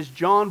passage is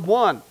John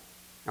 1.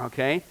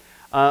 Okay,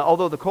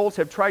 although the Colts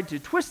have tried to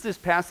twist this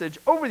passage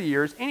over the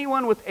years,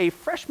 anyone with a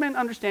freshman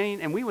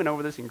understanding, and we went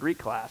over this in Greek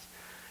class,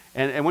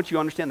 and once you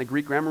understand the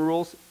Greek grammar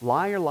rules,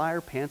 liar,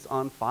 liar, pants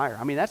on fire.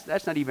 I mean,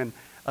 that's not even,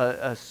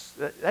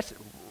 that's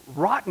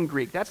rotten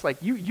Greek. That's like,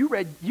 you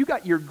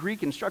got your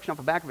Greek instruction off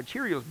the back of a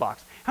Cheerios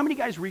box. How many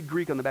guys read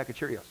Greek on the back of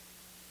Cheerios?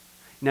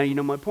 Now you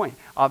know my point.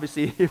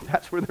 Obviously, if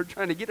that's where they're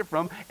trying to get it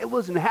from, it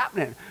wasn't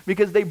happening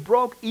because they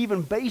broke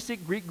even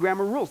basic Greek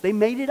grammar rules. They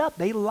made it up.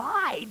 They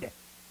lied.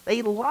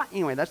 They lied.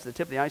 Anyway, that's the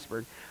tip of the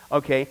iceberg.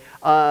 Okay.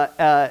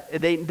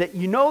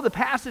 You know the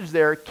passage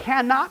there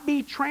cannot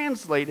be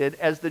translated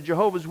as the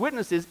Jehovah's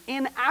Witnesses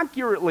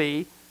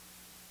inaccurately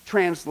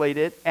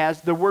translated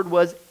as the word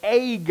was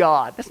a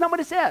God. That's not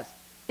what it says.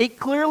 It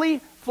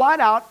clearly,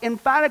 flat out,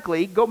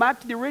 emphatically, go back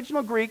to the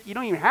original Greek. You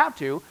don't even have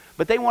to,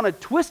 but they want to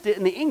twist it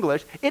in the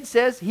English. It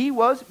says he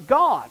was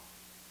God,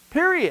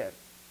 period.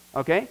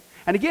 Okay?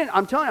 And again,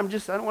 I'm telling you,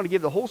 I don't want to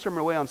give the whole sermon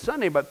away on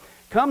Sunday, but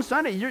come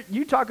Sunday,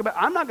 you talk about,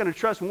 I'm not going to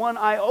trust one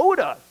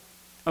iota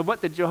of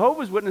what the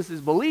Jehovah's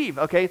Witnesses believe,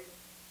 okay?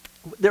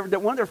 They're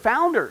one of their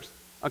founders,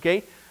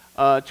 okay?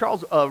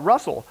 Charles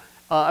Russell,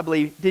 I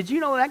believe. Did you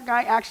know that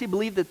guy actually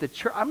believed that the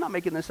church, I'm not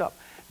making this up.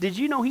 Did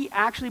you know he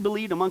actually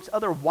believed, amongst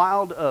other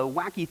wild,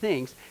 wacky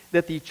things,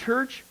 that the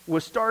church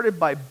was started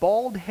by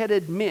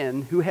bald-headed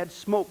men who had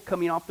smoke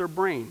coming off their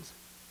brains?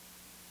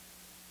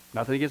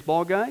 Nothing against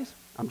bald guys.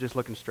 I'm just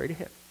looking straight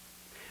ahead.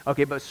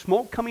 Okay, but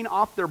smoke coming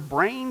off their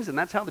brains, and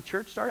that's how the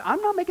church started?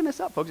 I'm not making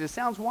this up, folks. It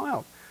sounds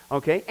wild.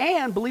 Okay,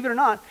 and believe it or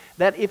not,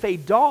 that if a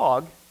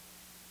dog,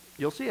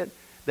 you'll see it,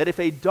 that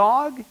if a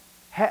dog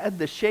had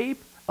the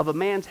shape of a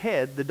man's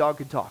head, the dog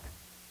could talk.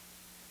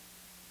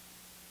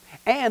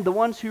 And the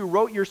ones who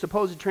wrote your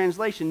supposed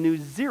translation knew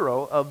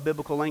zero of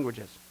biblical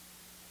languages.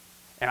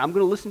 And I'm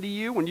going to listen to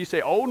you when you say,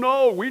 oh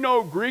no, we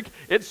know Greek,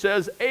 it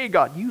says a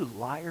God. You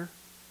liar.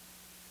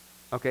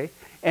 Okay?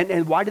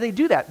 And why do they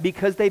do that?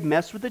 Because they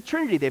mess with the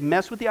Trinity. They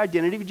mess with the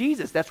identity of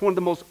Jesus. That's one of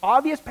the most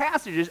obvious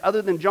passages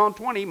other than John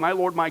 20, my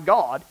Lord, my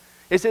God.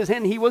 It says,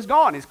 and he was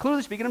God. It's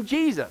clearly speaking of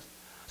Jesus.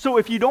 So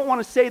if you don't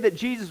want to say that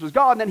Jesus was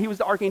God and then he was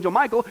the Archangel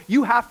Michael,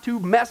 you have to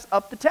mess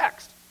up the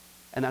text.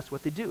 And that's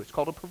what they do. It's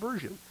called a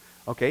perversion.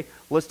 Okay,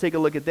 let's take a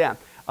look at that.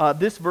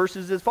 This verse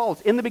is as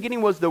follows. In the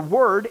beginning was the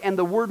Word, and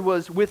the Word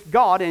was with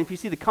God. And if you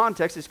see the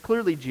context, it's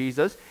clearly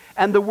Jesus.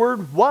 And the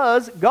Word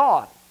was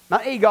God.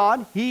 Not a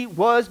God, he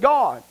was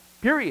God.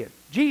 Period.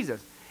 Jesus.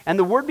 And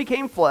the Word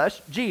became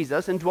flesh,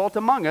 Jesus, and dwelt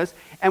among us.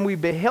 And we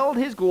beheld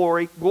his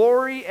glory,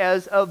 glory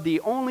as of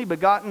the only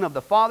begotten of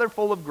the Father,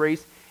 full of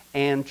grace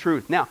and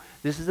truth. Now,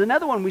 this is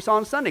another one we saw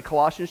on Sunday,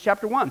 Colossians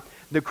chapter 1.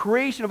 The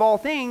creation of all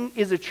things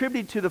is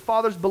attributed to the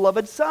Father's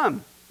beloved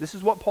Son. This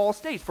is what Paul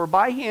states. For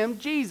by him,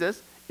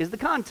 Jesus, is the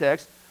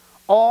context,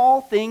 all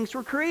things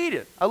were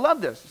created. I love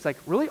this. It's like,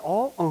 really?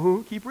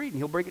 All? Keep reading.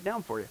 He'll break it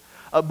down for you.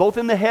 Both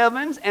in the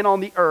heavens and on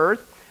the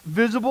earth,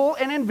 visible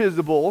and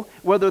invisible,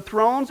 whether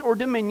thrones or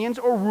dominions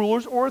or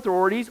rulers or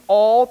authorities,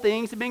 all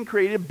things have been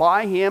created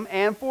by him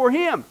and for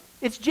him.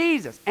 It's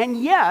Jesus.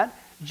 And yet,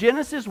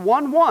 Genesis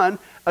 1:1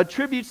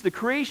 attributes the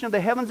creation of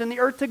the heavens and the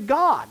earth to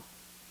God.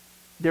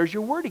 There's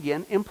your word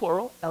again, in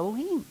plural,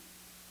 Elohim.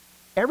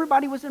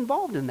 Everybody was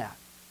involved in that.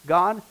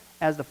 God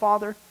as the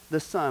Father, the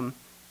Son,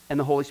 and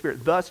the Holy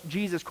Spirit. Thus,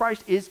 Jesus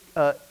Christ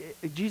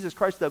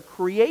the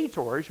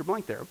Creator, is your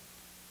blank there.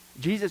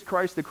 Jesus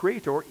Christ the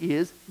Creator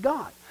is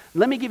God.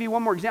 Let me give you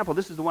one more example.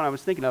 This is the one I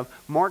was thinking of.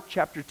 Mark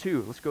chapter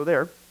 2. Let's go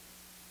there.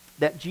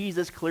 That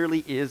Jesus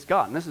clearly is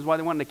God. And this is why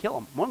they wanted to kill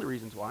him. One of the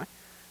reasons why.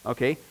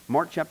 Okay,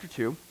 Mark chapter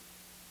 2.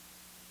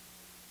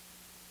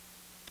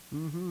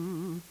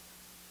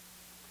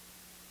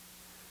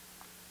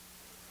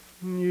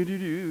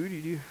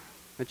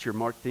 That's your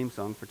Mark theme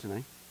song for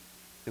tonight.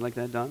 You like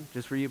that, Don?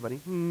 Just for you, buddy.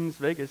 It's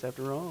Vegas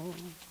after all.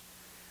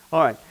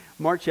 All right,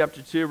 Mark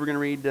chapter 2. We're going to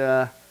read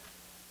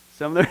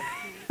some of the...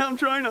 I'm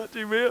trying not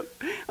to, man.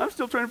 I'm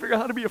still trying to figure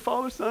out how to be a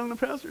father, son, and a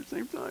pastor at the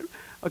same time.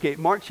 Okay,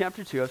 Mark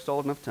chapter 2. I've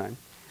stalled enough time.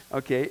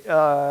 Okay,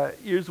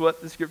 here's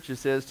what the scripture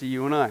says to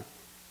you and I.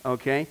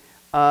 Okay,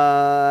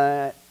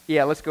 yeah,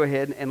 let's go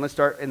ahead and let's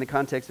start in the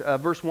context.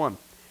 Verse 1.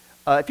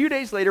 A few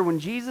days later, when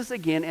Jesus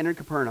again entered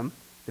Capernaum,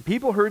 the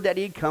people heard that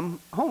he had come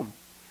home.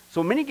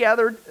 So many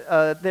gathered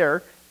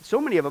there, so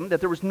many of them,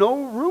 that there was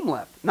no room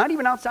left, not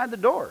even outside the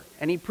door.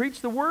 And he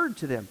preached the word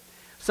to them.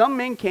 Some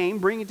men came,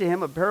 bringing to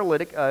him a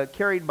paralytic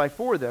carried by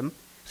four of them.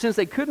 Since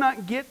they could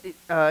not get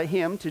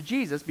him to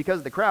Jesus because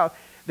of the crowd,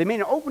 they made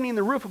an opening in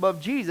the roof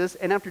above Jesus,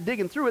 and after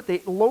digging through it,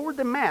 they lowered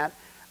the mat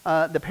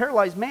the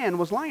paralyzed man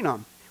was lying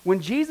on. When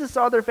Jesus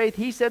saw their faith,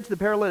 he said to the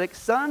paralytic,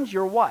 "Sons,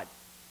 your what?"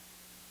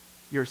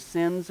 your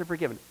sins are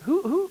forgiven.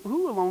 Who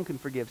alone can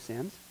forgive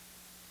sins?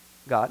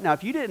 God. Now,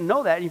 if you didn't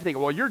know that, and you think,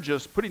 well, you're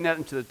just putting that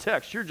into the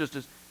text. You're just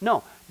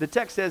no. The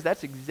text says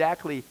that's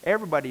exactly,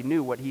 everybody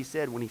knew what he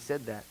said when he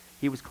said that.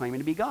 He was claiming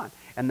to be God.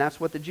 And that's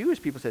what the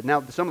Jewish people said.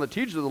 Now, some of the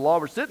teachers of the law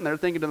were sitting there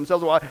thinking to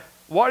themselves, well,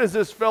 why does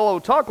this fellow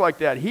talk like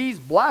that? He's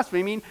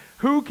blaspheming.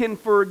 Who can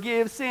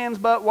forgive sins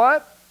but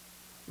what?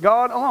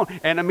 God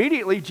alone. And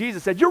immediately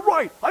Jesus said, you're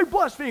right, I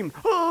blasphemed.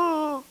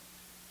 Ah.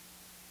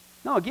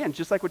 No, again,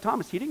 just like with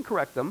Thomas, he didn't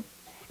correct them.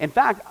 In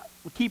fact,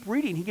 keep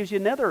reading, he gives you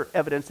another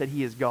evidence that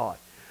he is God.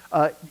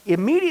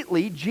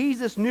 Immediately,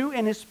 Jesus knew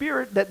in his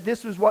spirit that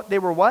this was what they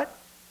were what?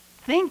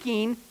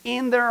 Thinking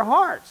in their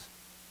hearts.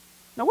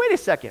 Now, wait a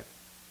second.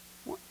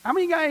 How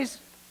many guys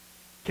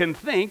can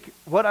think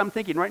what I'm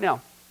thinking right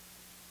now?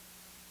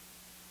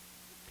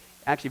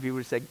 Actually, if you would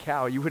have said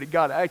cow, you would have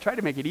got it. I tried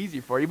to make it easy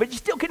for you, but you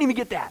still couldn't even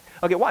get that.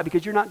 Okay, why?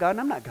 Because you're not God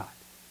and I'm not God.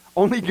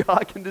 Only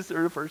God can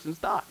discern a person's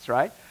thoughts,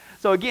 right?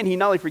 So again, he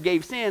not only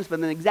forgave sins, but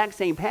in the exact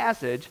same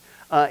passage,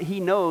 he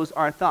knows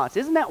our thoughts.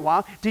 Isn't that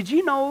wild? Did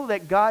you know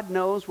that God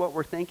knows what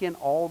we're thinking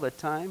all the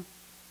time?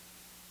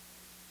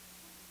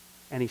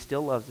 And he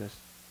still loves us.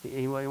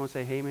 Anybody want to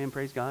say, hey, man,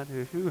 praise God?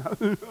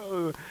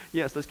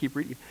 Yes, let's keep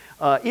reading.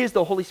 Is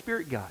the Holy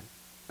Spirit God?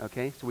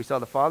 Okay, so we saw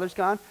the Father's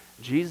God,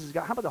 Jesus is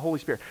God. How about the Holy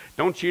Spirit?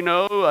 Don't you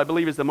know, I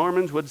believe as the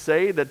Mormons would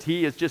say, that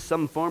he is just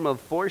some form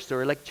of force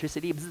or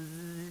electricity?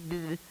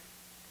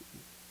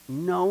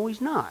 No,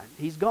 he's not.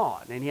 He's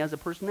God, and he has a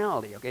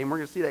personality, okay? And we're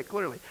going to see that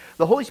clearly.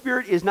 The Holy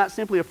Spirit is not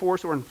simply a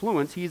force or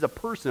influence. He's a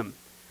person.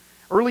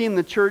 Early in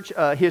the church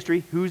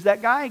history, who's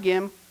that guy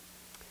again?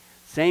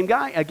 Same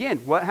guy.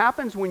 Again, what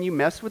happens when you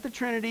mess with the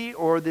Trinity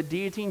or the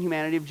deity and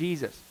humanity of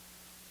Jesus?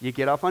 You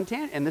get off on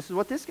tangent, and this is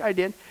what this guy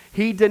did.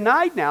 He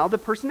denied now the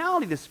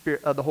personality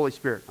of the Holy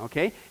Spirit,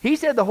 okay? He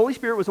said the Holy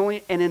Spirit was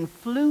only an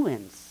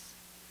influence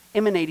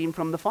emanating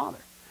from the Father.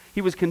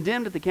 He was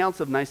condemned at the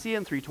Council of Nicaea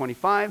in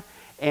 325,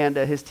 and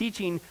his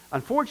teaching,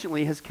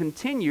 unfortunately, has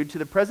continued to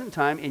the present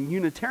time in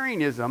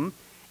Unitarianism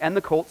and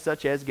the cults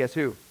such as, guess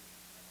who?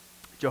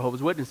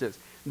 Jehovah's Witnesses.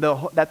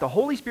 That the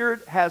Holy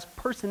Spirit has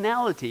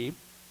personality,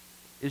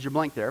 is your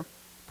blank there,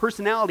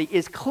 personality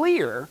is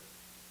clear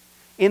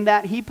in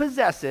that he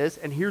possesses,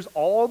 and here's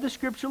all the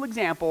scriptural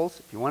examples,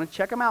 if you want to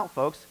check them out,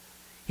 folks.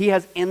 He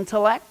has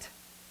intellect,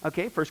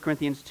 okay, 1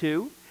 Corinthians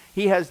 2.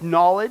 He has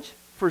knowledge,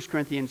 1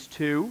 Corinthians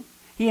 2.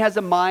 He has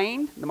a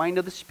mind, the mind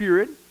of the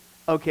Spirit,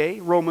 okay,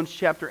 Romans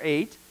chapter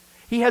 8.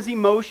 He has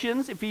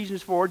emotions,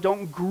 Ephesians 4.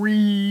 Don't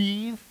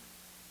grieve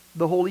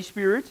the Holy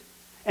Spirit.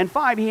 And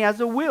 5, he has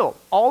a will.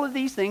 All of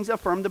these things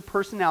affirm the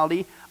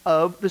personality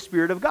of the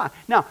Spirit of God.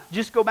 Now,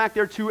 just go back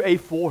there to a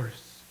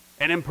force,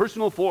 an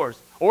impersonal force,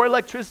 or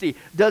electricity.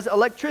 Does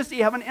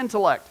electricity have an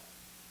intellect?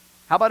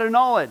 How about a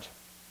knowledge?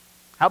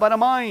 How about a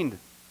mind?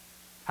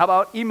 How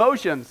about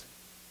emotions?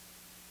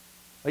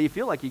 Well, you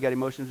feel like you got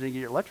emotions when you get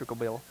your electrical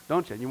bill,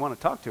 don't you? And you want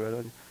to talk to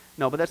it.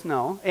 No, but that's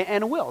no.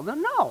 And a will.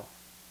 No.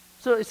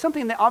 So it's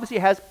something that obviously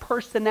has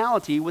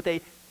personality with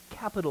a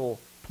capital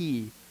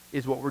P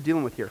is what we're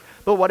dealing with here.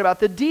 But what about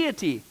the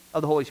deity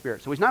of the Holy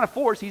Spirit? So he's not a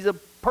force, he's a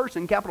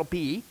person, capital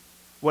P.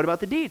 What about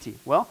the deity?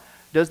 Well,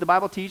 does the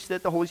Bible teach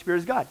that the Holy Spirit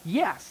is God?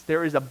 Yes,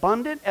 there is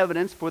abundant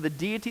evidence for the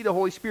deity of the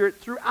Holy Spirit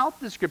throughout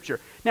the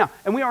Scripture. Now,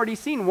 and we already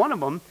seen one of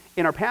them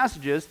in our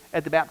passages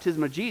at the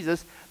baptism of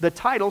Jesus, the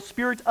title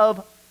Spirit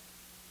of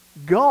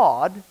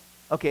God,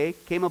 okay,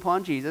 came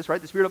upon Jesus,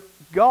 right? The Spirit of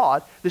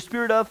God, the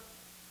Spirit of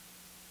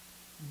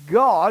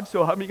God.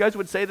 So how many guys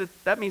would say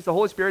that that means the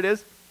Holy Spirit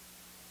is?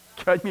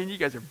 I mean, you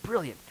guys are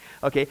brilliant.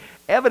 Okay,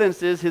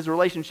 evidences his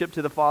relationship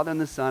to the Father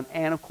and the Son,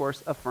 and of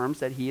course affirms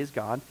that he is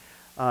God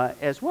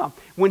as well.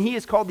 When he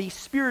is called the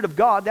Spirit of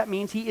God, that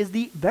means he is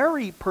the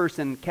very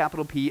person,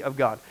 capital P, of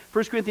God.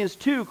 1 Corinthians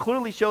 2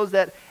 clearly shows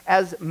that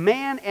as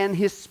man and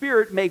his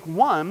spirit make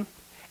one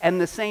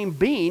and the same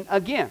being,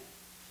 again,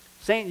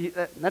 saying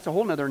that's a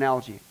whole nother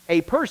analogy.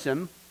 A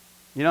person,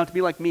 you don't have to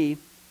be like me.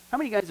 How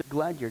many guys are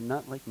glad you're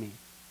not like me?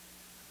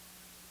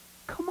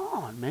 Come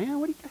on, man.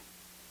 What do you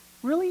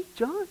really,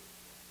 John?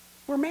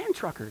 We're man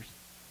truckers.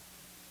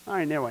 All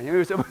right, never mind.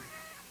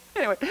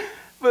 Anyway,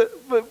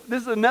 but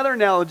this is another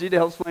analogy to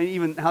help explain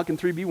even how can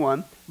three be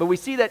one. But we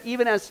see that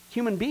even as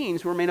human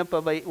beings, we're made up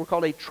of we're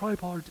called a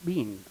tripart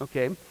being,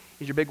 okay?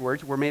 These are big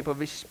words. We're made up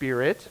of a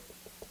spirit,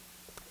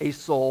 a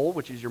soul,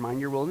 which is your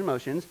mind, your will, and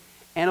emotions,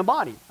 and a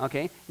body,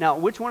 okay? Now,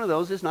 which one of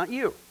those is not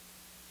you?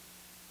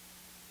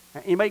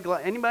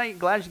 Anybody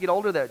glad as you get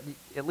older that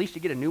at least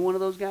you get a new one of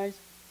those guys?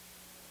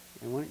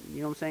 You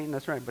know what I'm saying?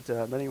 That's right. But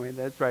anyway,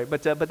 that's right.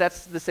 But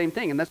that's the same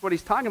thing. And that's what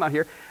he's talking about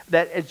here.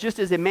 That it's just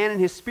as a man and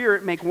his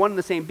spirit make one and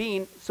the same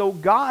being, so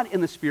God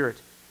and the Spirit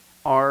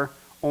are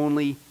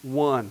only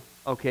one.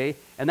 Okay?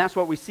 And that's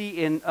what we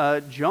see in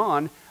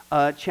John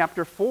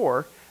chapter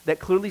 4 that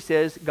clearly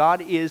says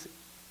God is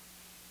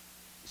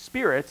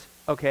Spirit.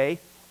 Okay?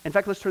 In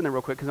fact, let's turn there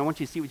real quick because I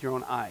want you to see with your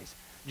own eyes.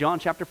 John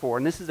chapter 4.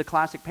 And this is a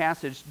classic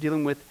passage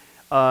dealing with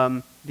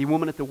the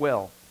woman at the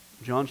well.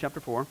 John chapter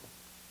 4.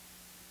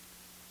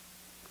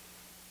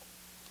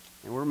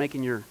 And we're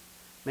making your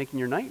making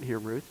your night here,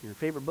 Ruth, your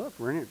favorite book.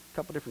 We're in it a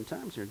couple different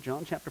times here,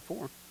 John chapter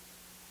 4.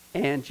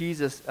 And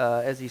Jesus,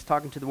 as he's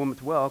talking to the woman at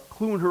the well,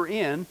 cluing her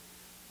in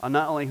on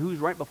not only who's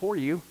right before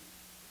you,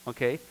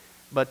 okay,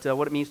 but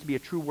what it means to be a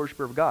true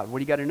worshiper of God. What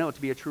do you got to know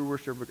to be a true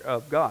worshiper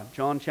of God?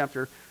 John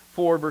chapter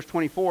 4, verse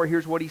 24,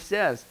 here's what he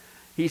says.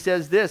 He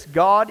says this,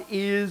 God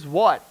is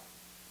what?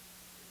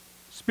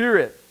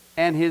 Spirit,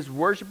 and his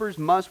worshipers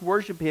must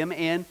worship him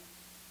in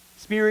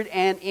spirit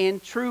and in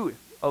truth,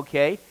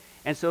 okay?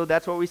 And so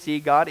that's what we see.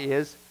 God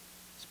is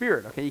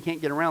spirit, okay? You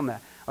can't get around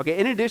that. Okay,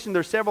 in addition,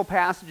 there's several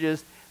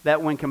passages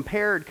that when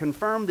compared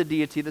confirm the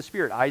deity of the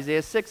Spirit.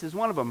 Isaiah 6 is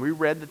one of them. We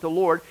read that the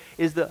Lord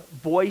is the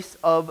voice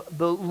of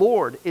the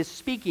Lord is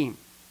speaking,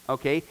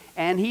 okay?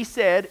 And he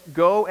said,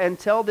 go and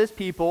tell this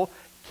people,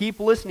 keep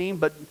listening,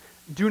 but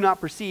do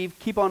not perceive,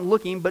 keep on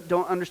looking, but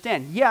don't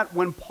understand. Yet,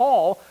 when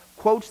Paul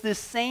quotes this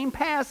same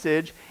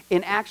passage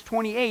in Acts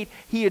 28,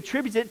 he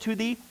attributes it to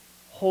the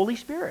Holy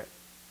Spirit.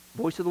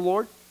 Voice of the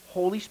Lord,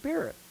 Holy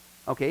Spirit.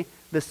 Okay,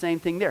 the same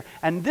thing there.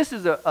 And this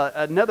is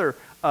another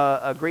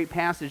great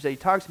passage that he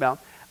talks about.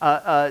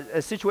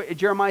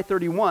 Jeremiah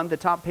 31, the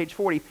top page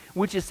 40,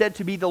 which is said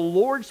to be the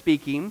Lord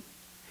speaking.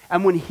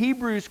 And when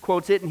Hebrews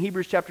quotes it in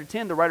Hebrews chapter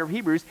 10, the writer of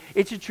Hebrews,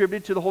 it's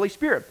attributed to the Holy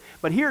Spirit.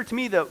 But here, to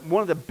me,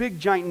 one of the big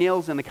giant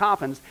nails in the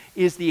coffins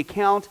is the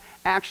account,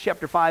 Acts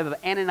chapter 5, of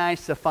Ananias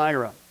and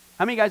Sapphira.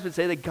 How many guys would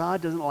say that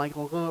God doesn't like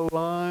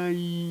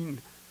lying?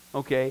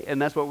 Okay,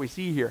 and that's what we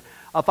see here.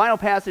 A final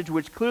passage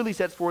which clearly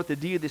sets forth the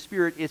deity of the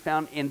Spirit is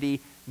found in the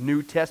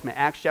New Testament.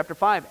 Acts chapter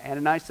 5,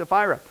 Ananias and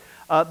Sapphira.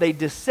 They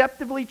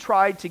deceptively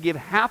tried to give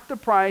half the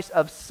price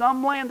of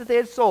some land that they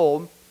had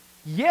sold,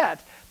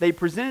 yet they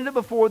presented it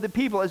before the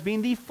people as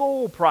being the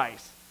full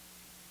price.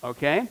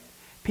 Okay?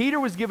 Peter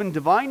was given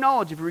divine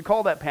knowledge, if you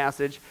recall that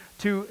passage,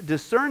 to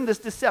discern this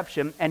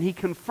deception, and he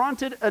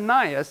confronted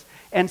Ananias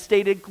and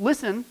stated,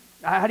 listen,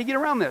 how do you get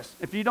around this?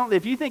 If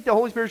you think the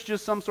Holy Spirit is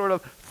just some sort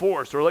of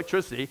force or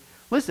electricity,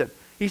 listen.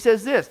 He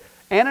says this,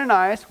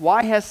 Ananias,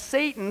 why has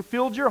Satan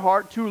filled your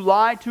heart to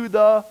lie to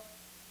the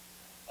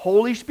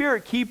Holy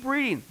Spirit? Keep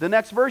reading. The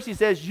next verse he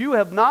says, you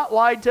have not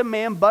lied to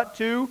man but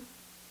to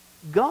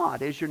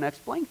God. Is your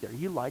next blank there.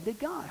 You lied to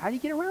God. How do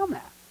you get around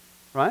that?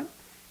 Right?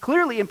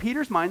 Clearly, in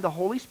Peter's mind, the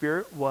Holy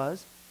Spirit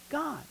was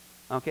God.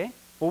 Okay?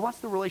 Well, what's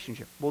the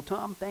relationship? Well,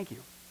 Tom, thank you.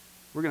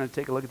 We're going to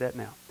take a look at that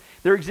now.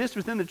 There exists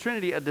within the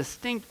Trinity a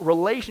distinct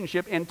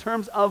relationship in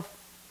terms of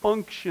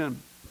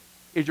function.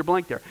 Is your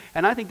blank there?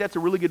 And I think that's a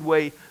really good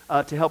way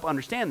to help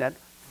understand that.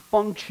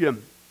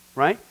 Function.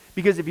 Right?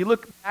 Because if you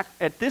look back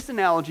at this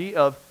analogy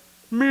of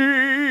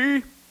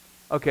me,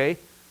 okay,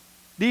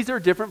 these are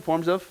different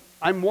forms of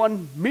I'm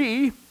one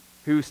me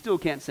who still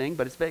can't sing,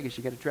 but it's Vegas.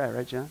 You got to try,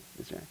 right, John?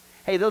 That's right.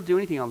 Hey, they'll do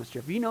anything on this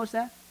trip. Have you noticed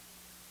that?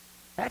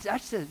 I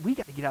said we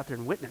got to get out there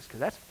and witness because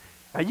that's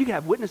you can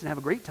have witness and have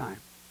a great time.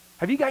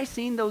 Have you guys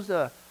seen those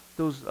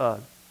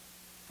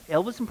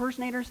Elvis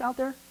impersonators out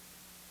there?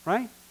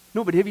 Right?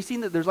 No, but have you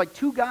seen that? There's like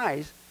two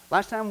guys.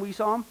 Last time we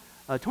saw them,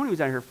 Tony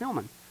was out here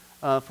filming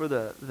for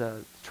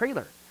the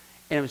trailer.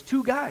 And it was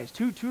two guys,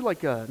 two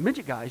like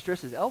midget guys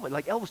dressed as Elvis,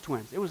 like Elvis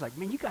twins. It was like,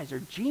 man, you guys are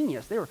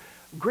genius. They were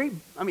great.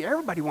 I mean,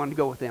 everybody wanted to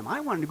go with them.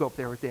 I wanted to go up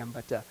there with them.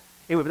 But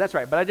anyway, but that's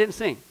right. But I didn't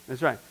sing.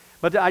 That's right.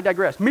 But I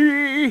digress.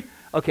 Me,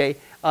 okay.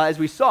 As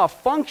we saw,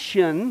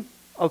 function,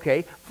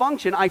 okay.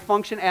 Function, I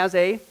function as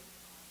a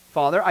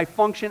father. I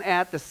function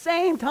at the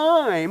same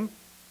time,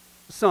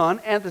 son.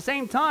 And at the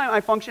same time,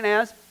 I function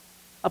as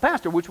a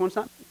pastor. Which one's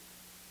not?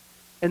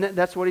 And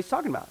that's what he's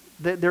talking about.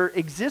 There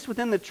exists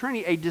within the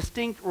Trinity a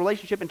distinct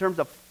relationship in terms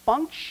of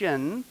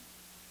function,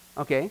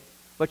 okay,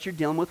 but you're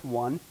dealing with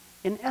one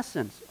in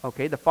essence,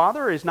 okay? The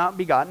Father is not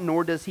begotten,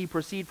 nor does he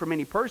proceed from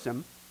any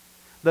person.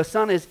 The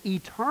Son is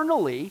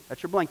eternally,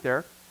 that's your blank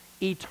there,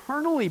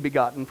 eternally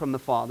begotten from the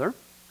Father,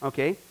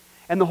 okay?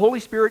 And the Holy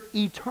Spirit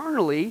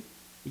eternally,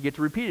 you get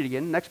to repeat it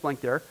again, next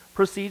blank there,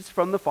 proceeds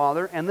from the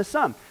Father and the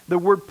Son. The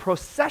word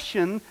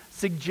procession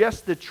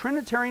suggests the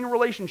Trinitarian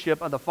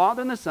relationship of the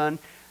Father and the Son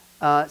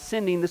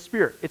sending the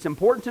Spirit. It's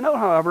important to note,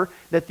 however,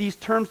 that these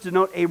terms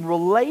denote a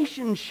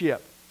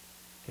relationship,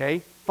 okay,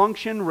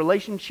 function,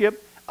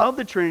 relationship of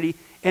the Trinity,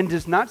 and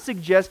does not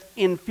suggest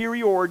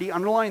inferiority,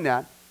 underline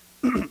that,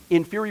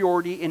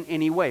 inferiority in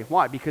any way.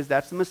 Why? Because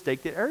that's the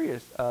mistake that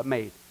Arius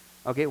made.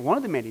 Okay, one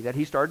of the many that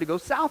he started to go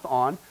south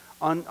on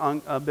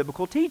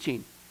biblical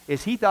teaching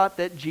is he thought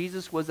that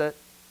Jesus was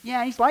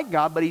he's like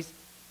God, but he's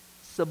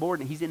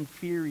subordinate, he's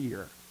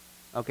inferior.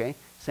 Okay,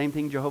 same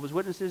thing Jehovah's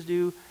Witnesses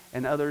do,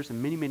 and others,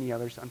 and many, many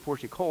others,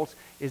 unfortunate cults,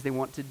 is they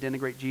want to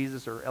denigrate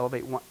Jesus or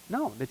elevate one.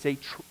 No, they say,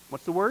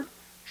 what's the word?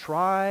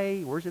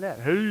 Where's it at?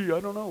 Hey, I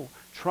don't know.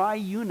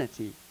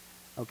 Triunity,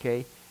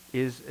 okay,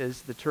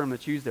 is the term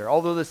that's used there.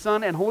 Although the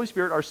Son and Holy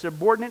Spirit are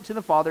subordinate to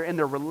the Father in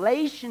their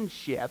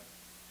relationship,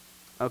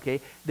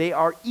 okay, they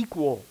are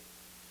equal.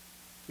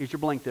 Here's your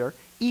blank there.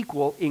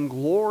 Equal in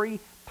glory,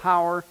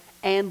 power,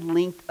 and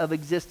length of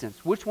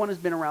existence. Which one has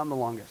been around the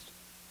longest?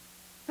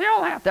 They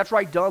all have. That's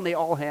right, Don, they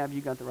all have.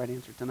 You got the right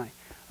answer tonight.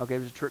 Okay, it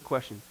was a trick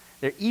question.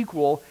 They're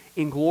equal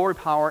in glory,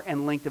 power,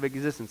 and length of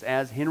existence.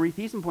 As Henry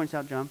Thiessen points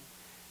out, John,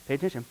 pay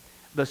attention.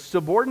 The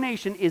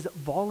subordination is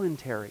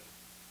voluntary.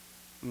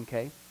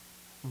 Okay?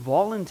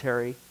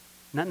 Voluntary,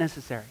 not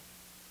necessary.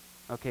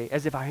 Okay?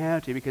 As if I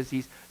have to, because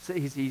he's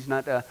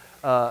not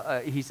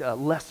he's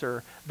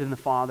lesser than the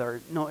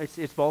Father. No, it's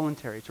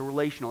voluntary. It's a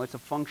relational. It's a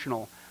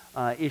functional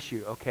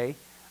issue. Okay?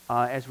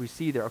 As we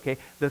see there. Okay?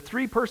 The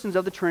three persons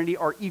of the Trinity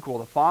are equal.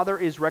 The Father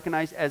is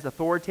recognized as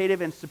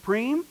authoritative and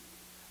supreme.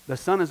 The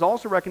Son is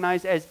also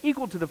recognized as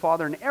equal to the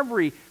Father in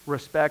every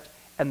respect,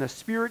 and the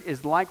Spirit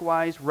is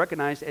likewise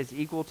recognized as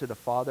equal to the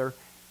Father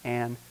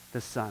and the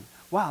Son.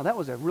 Wow, that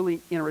was a really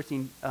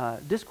interesting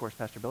discourse,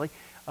 Pastor Billy.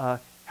 How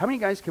many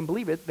guys can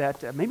believe it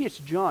that maybe it's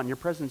John, your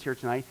presence here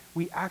tonight,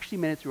 we actually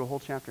made it through a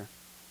whole chapter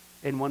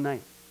in one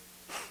night.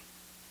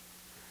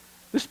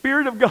 The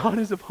Spirit of God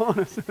is upon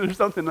us. There's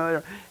something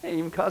there. It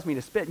even caused me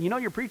to spit. You know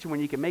you're preaching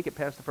when you can make it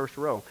past the first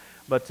row.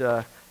 But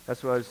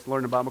that's what I was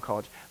learning in Bible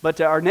college.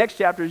 But our next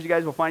chapter, as you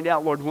guys will find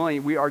out, Lord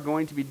willing, we are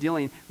going to be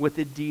dealing with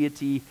the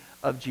deity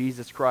of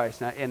Jesus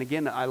Christ. Now, and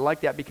again, I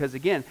like that because,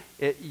 again,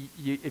 if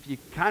you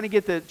kind of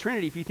get the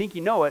Trinity, if you think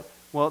you know it,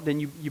 well, then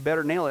you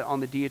better nail it on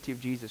the deity of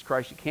Jesus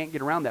Christ. You can't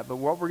get around that. But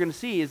what we're going to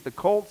see is the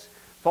cults,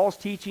 false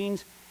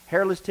teachings,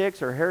 hairless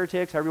ticks or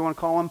heretics, however you want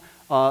to call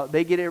them,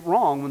 they get it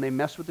wrong when they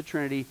mess with the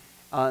Trinity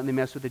and they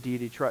mess with the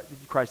deity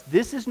of Christ.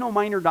 This is no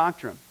minor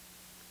doctrine.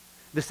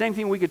 The same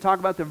thing we could talk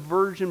about the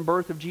virgin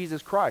birth of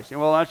Jesus Christ. And,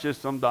 well, that's just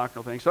some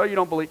doctrinal thing. So you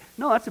don't believe.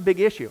 No, that's a big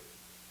issue.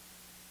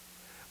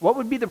 What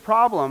would be the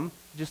problem,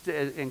 just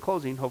in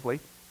closing,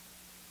 hopefully,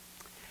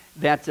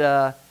 that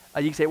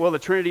you can say, well, the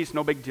Trinity is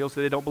no big deal,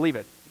 so they don't believe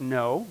it.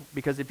 No,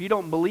 because if you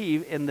don't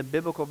believe in the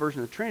biblical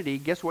version of the Trinity,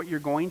 guess what you're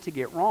going to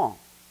get wrong?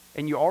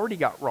 And you already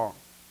got wrong.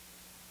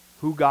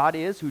 Who God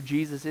is, who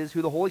Jesus is,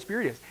 who the Holy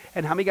Spirit is.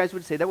 And how many guys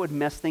would say that would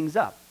mess things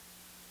up?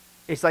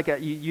 It's like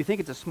you think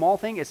it's a small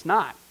thing. It's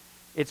not.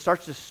 It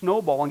starts to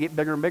snowball and get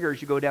bigger and bigger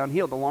as you go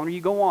downhill. The longer you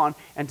go on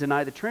and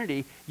deny the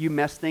Trinity, you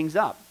mess things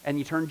up. And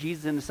you turn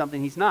Jesus into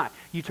something he's not.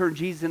 You turn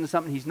Jesus into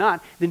something he's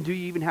not, then do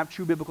you even have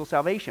true biblical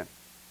salvation?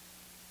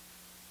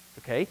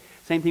 Okay?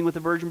 Same thing with the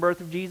virgin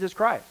birth of Jesus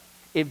Christ.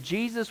 If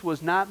Jesus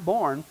was not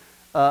born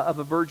of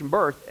a virgin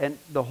birth and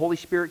the Holy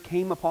Spirit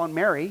came upon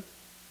Mary,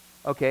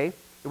 okay,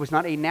 it was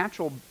not a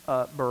natural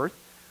birth,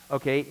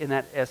 okay, in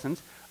that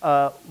essence,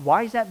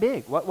 why is that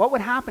big? What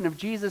would happen if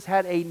Jesus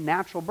had a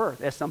natural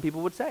birth, as some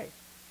people would say?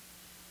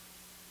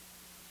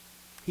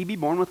 He'd be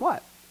born with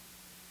what?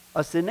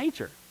 A sin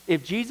nature.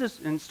 If Jesus,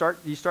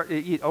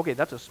 okay,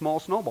 that's a small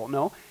snowball.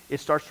 No, it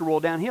starts to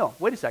roll downhill.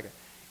 Wait a second.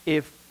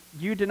 If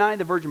you deny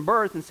the virgin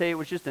birth and say it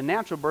was just a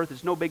natural birth,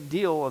 it's no big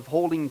deal of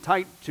holding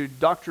tight to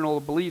doctrinal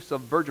beliefs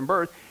of virgin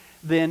birth,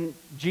 then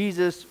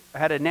Jesus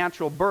had a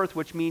natural birth,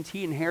 which means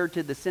he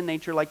inherited the sin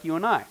nature like you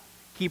and I.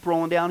 Keep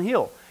rolling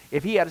downhill.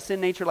 If he had a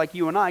sin nature like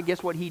you and I,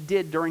 guess what he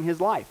did during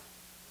his life?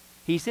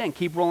 He sinned.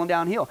 Keep rolling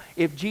downhill.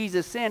 If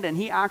Jesus sinned and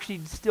he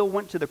actually still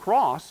went to the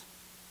cross,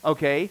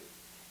 okay,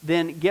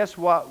 then guess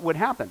what would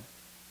happen?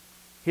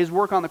 His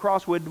work on the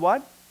cross would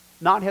what?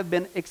 Not have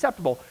been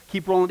acceptable.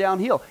 Keep rolling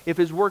downhill. If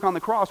his work on the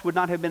cross would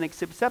not have been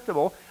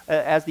acceptable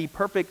as the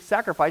perfect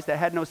sacrifice that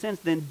had no sins,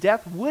 then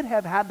death would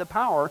have had the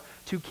power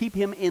to keep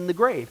him in the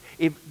grave.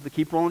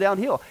 Keep rolling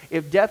downhill.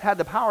 If death had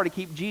the power to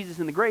keep Jesus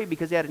in the grave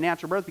because he had a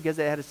natural birth, because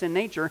he had a sin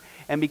nature,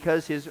 and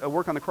because his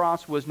work on the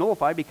cross was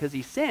nullified because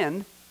he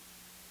sinned,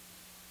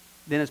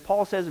 then as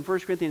Paul says in 1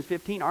 Corinthians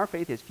 15, our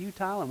faith is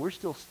futile and we're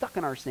still stuck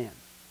in our sins.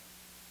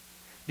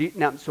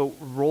 Now, so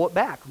roll it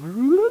back.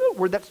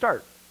 Where'd that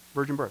start?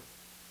 Virgin birth.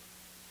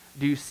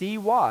 Do you see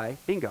why?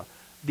 Bingo.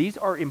 These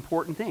are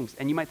important things.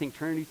 And you might think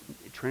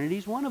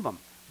Trinity's one of them.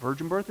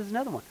 Virgin birth is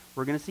another one.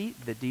 We're going to see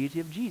the deity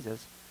of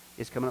Jesus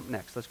is coming up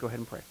next. Let's go ahead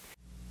and pray.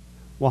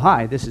 Well,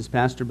 hi. This is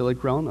Pastor Billy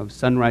Crone of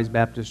Sunrise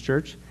Baptist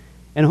Church,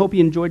 and I hope you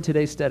enjoyed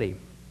today's study.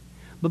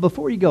 But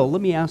before you go,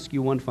 let me ask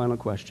you one final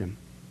question.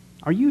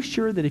 Are you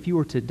sure that if you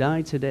were to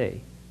die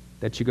today,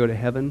 that you go to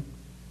heaven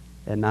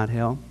and not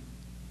hell?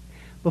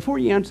 Before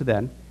you answer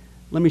that,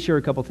 let me share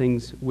a couple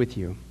things with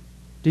you.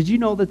 Did you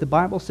know that the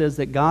Bible says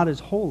that God is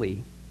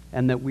holy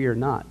and that we are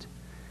not?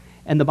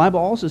 And the Bible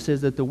also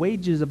says that the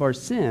wages of our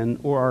sin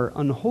or our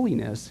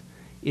unholiness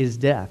is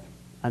death.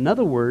 In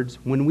other words,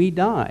 when we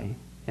die,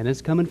 and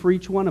it's coming for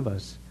each one of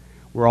us,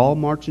 we're all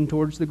marching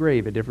towards the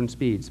grave at different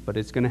speeds, but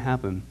it's going to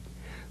happen.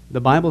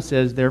 The Bible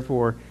says,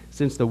 therefore,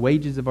 since the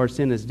wages of our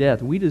sin is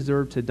death, we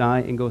deserve to die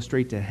and go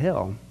straight to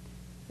hell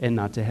and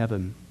not to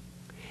heaven.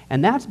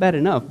 And that's bad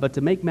enough, but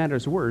to make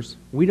matters worse,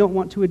 we don't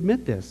want to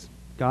admit this.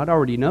 God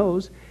already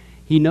knows.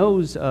 He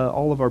knows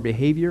all of our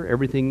behavior,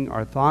 everything,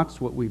 our thoughts,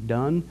 what we've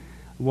done,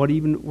 what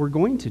even we're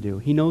going to do.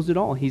 He knows it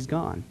all. He's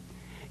gone.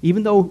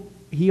 Even though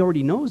he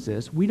already knows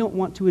this, we don't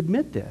want to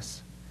admit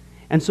this.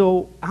 And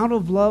so out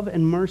of love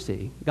and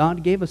mercy,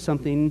 God gave us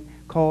something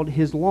called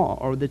his law,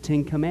 or the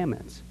 10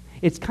 Commandments.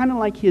 It's kind of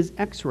like his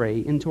x-ray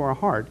into our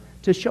heart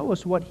to show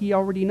us what he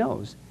already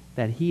knows,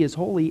 that he is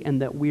holy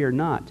and that we are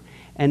not.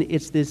 And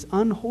it's this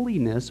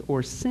unholiness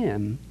or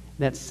sin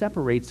that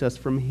separates us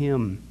from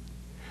him.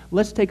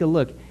 Let's take a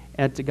look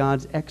at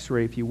God's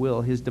x-ray, if you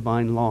will, his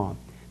divine law,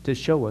 to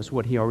show us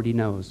what he already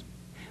knows.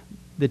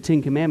 The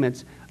 10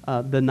 Commandments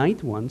The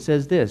ninth one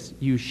says this,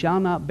 you shall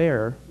not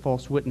bear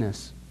false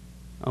witness.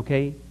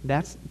 Okay?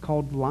 That's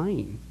called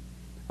lying.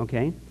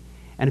 Okay?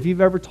 And if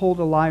you've ever told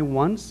a lie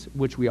once,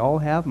 which we all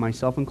have,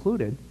 myself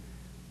included,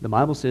 the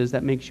Bible says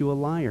that makes you a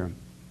liar.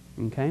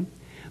 Okay?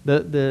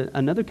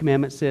 Another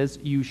commandment says,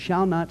 you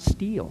shall not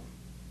steal.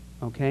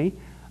 Okay?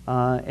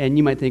 And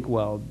you might think,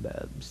 well,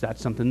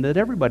 that's something that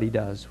everybody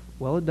does.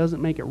 Well, it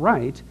doesn't make it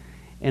right,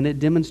 and it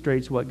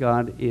demonstrates what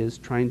God is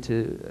trying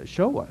to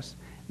show us,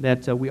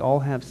 that we all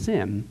have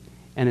sin,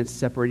 and it's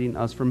separating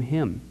us from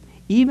Him.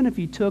 Even if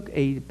you took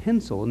a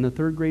pencil in the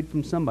 3rd grade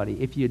from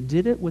somebody, if you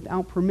did it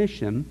without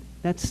permission,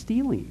 that's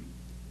stealing.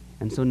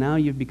 And so now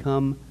you've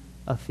become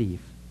a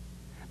thief.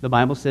 The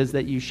Bible says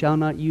that you shall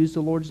not use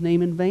the Lord's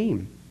name in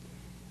vain.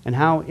 And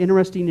how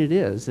interesting it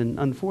is and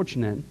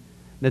unfortunate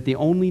that the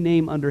only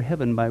name under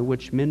heaven by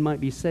which men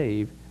might be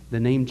saved, the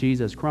name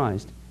Jesus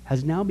Christ,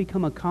 has now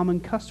become a common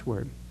cuss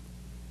word.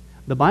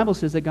 The Bible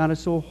says that God is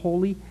so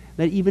holy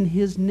that even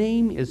His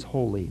name is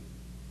holy.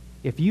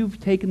 If you've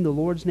taken the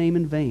Lord's name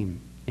in vain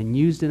and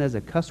used it as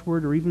a cuss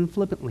word or even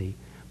flippantly,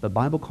 the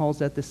Bible calls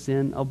that the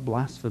sin of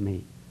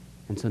blasphemy.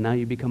 And so now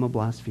you become a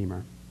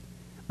blasphemer.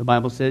 The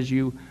Bible says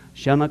you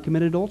shall not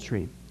commit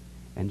adultery.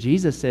 And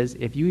Jesus says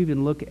if you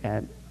even look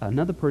at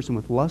another person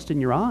with lust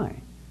in your eye,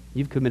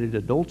 you've committed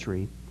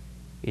adultery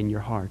in your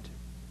heart.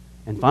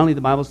 And finally,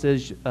 the Bible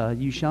says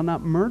you shall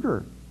not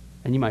murder.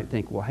 And you might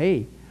think, well,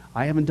 hey,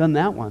 I haven't done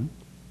that one.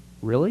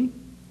 Really?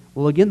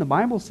 Well, again, the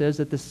Bible says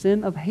that the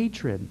sin of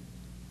hatred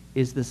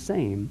is the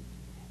same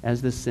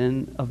as the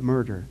sin of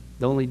murder.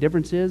 The only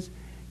difference is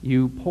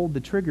you pulled the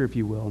trigger, if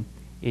you will,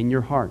 in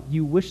your heart.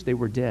 You wish they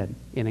were dead.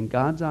 And in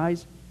God's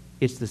eyes,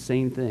 it's the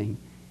same thing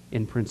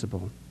in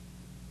principle.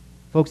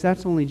 Folks,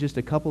 that's only just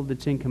a couple of the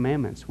 10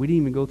 Commandments. We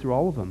didn't even go through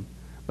all of them.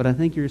 But I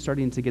think you're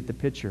starting to get the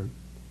picture.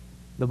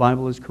 The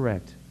Bible is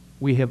correct.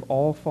 We have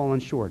all fallen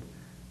short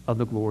of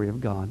the glory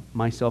of God,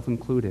 myself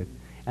included,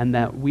 and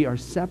that we are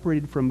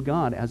separated from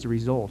God as a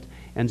result.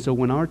 And so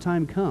when our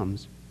time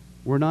comes,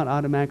 we're not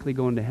automatically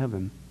going to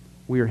heaven.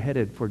 We are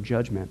headed for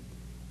judgment.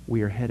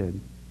 We are headed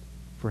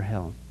for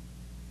hell.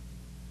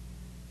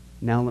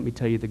 Now let me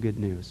tell you the good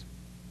news.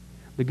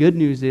 The good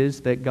news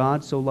is that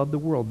God so loved the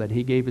world that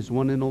He gave His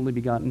one and only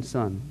begotten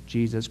Son,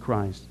 Jesus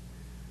Christ,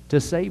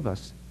 to save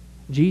us.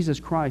 Jesus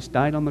Christ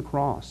died on the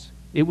cross.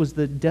 It was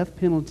the death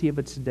penalty of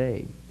its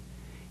day.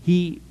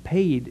 He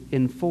paid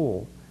in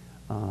full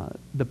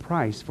the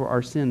price for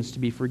our sins to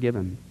be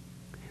forgiven.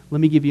 Let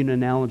me give you an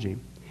analogy.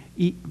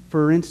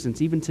 For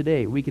instance, even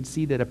today, we could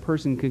see that a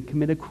person could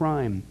commit a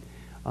crime.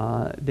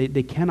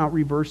 They cannot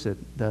reverse it.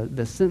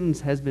 The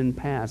sentence has been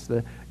passed.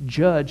 The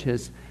judge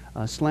has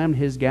slammed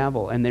his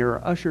gavel, and they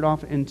are ushered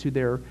off into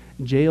their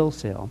jail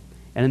cell.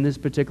 And in this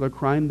particular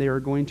crime, they are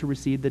going to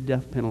receive the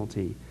death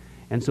penalty.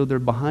 And so they're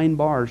behind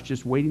bars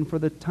just waiting for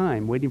the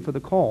time, waiting for the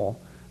call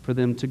for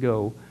them to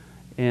go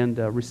and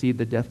receive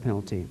the death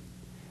penalty.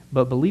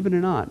 But believe it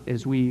or not,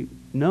 as we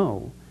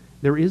know,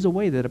 there is a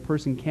way that a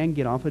person can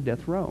get off a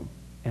death row.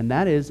 And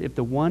that is if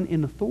the one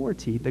in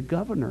authority, the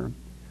governor,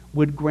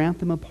 would grant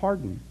them a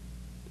pardon.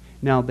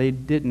 Now, they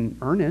didn't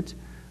earn it.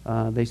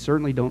 They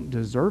certainly don't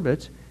deserve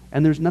it.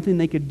 And there's nothing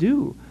they could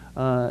do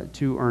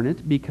to earn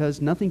it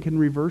because nothing can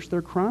reverse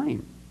their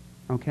crime.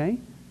 Okay?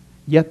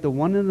 Yet the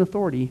one in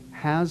authority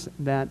has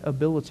that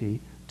ability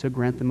to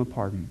grant them a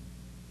pardon.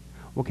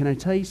 Well, can I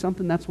tell you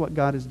something? That's what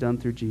God has done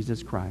through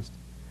Jesus Christ.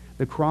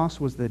 The cross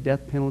was the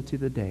death penalty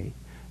of the day.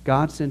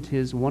 God sent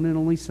His one and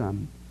only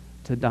Son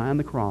to die on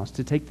the cross,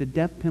 to take the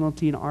death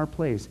penalty in our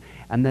place,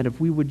 and that if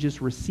we would just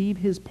receive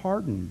His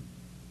pardon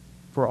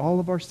for all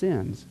of our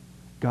sins,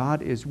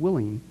 God is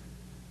willing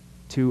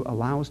to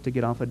allow us to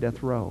get off a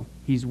death row.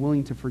 He's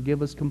willing to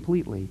forgive us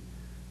completely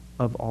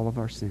of all of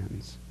our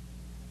sins.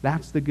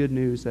 That's the good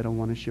news that I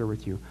want to share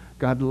with you.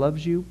 God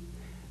loves you.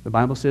 The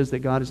Bible says that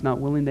God is not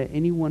willing that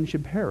anyone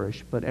should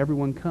perish, but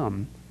everyone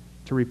come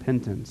to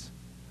repentance.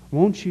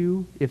 Won't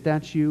you, if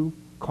that's you,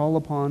 call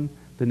upon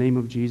the name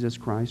of Jesus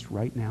Christ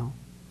right now?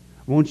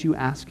 Won't you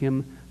ask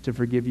Him to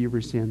forgive you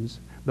your sins?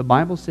 The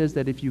Bible says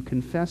that if you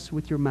confess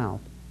with your mouth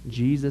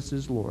Jesus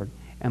is Lord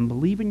and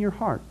believe in your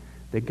heart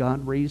that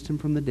God raised Him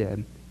from the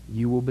dead,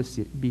 you will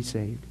be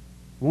saved.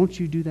 Won't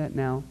you do that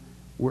now,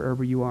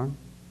 wherever you are?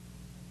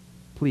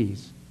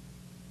 Please,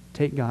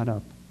 take God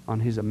up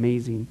on His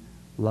amazing,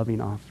 loving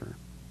offer.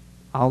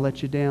 I'll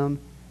let you down.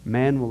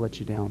 Man will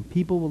let you down.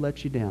 People will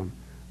let you down.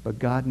 But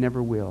God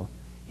never will.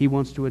 He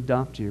wants to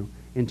adopt you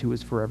into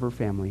His forever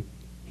family.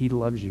 He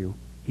loves you.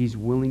 He's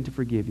willing to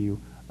forgive you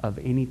of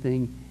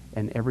anything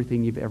and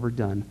everything you've ever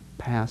done,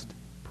 past,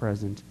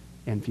 present,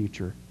 and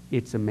future.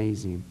 It's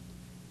amazing.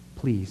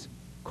 Please,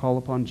 call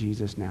upon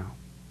Jesus now.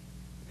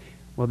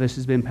 Well, this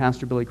has been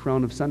Pastor Billy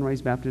Crone of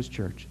Sunrise Baptist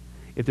Church.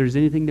 If there's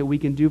anything that we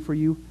can do for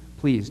you,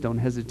 please don't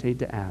hesitate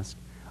to ask.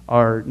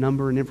 Our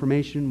number and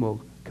information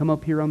will come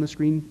up here on the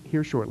screen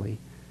here shortly.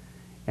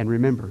 And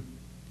remember,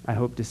 I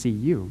hope to see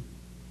you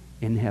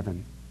in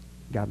heaven.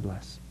 God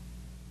bless.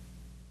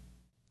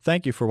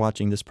 Thank you for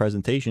watching this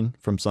presentation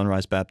from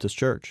Sunrise Baptist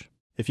Church.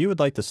 If you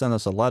would like to send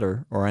us a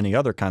letter or any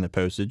other kind of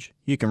postage,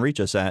 you can reach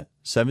us at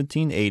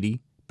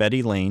 1780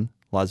 Betty Lane,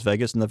 Las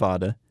Vegas,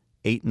 Nevada,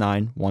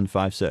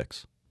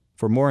 89156.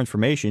 For more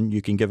information,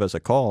 you can give us a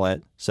call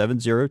at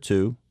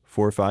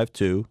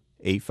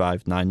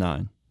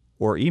 702-452-8599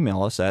 or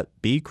email us at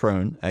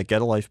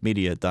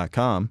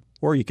bcrone@getalifemedia.com,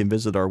 or you can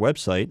visit our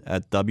website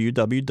at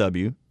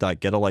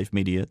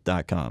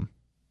www.getalifemedia.com.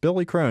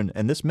 Billy Crone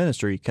and this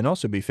ministry can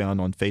also be found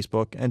on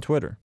Facebook and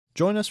Twitter.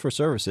 Join us for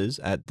services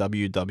at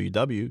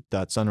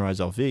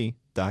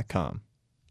www.sunriselv.com.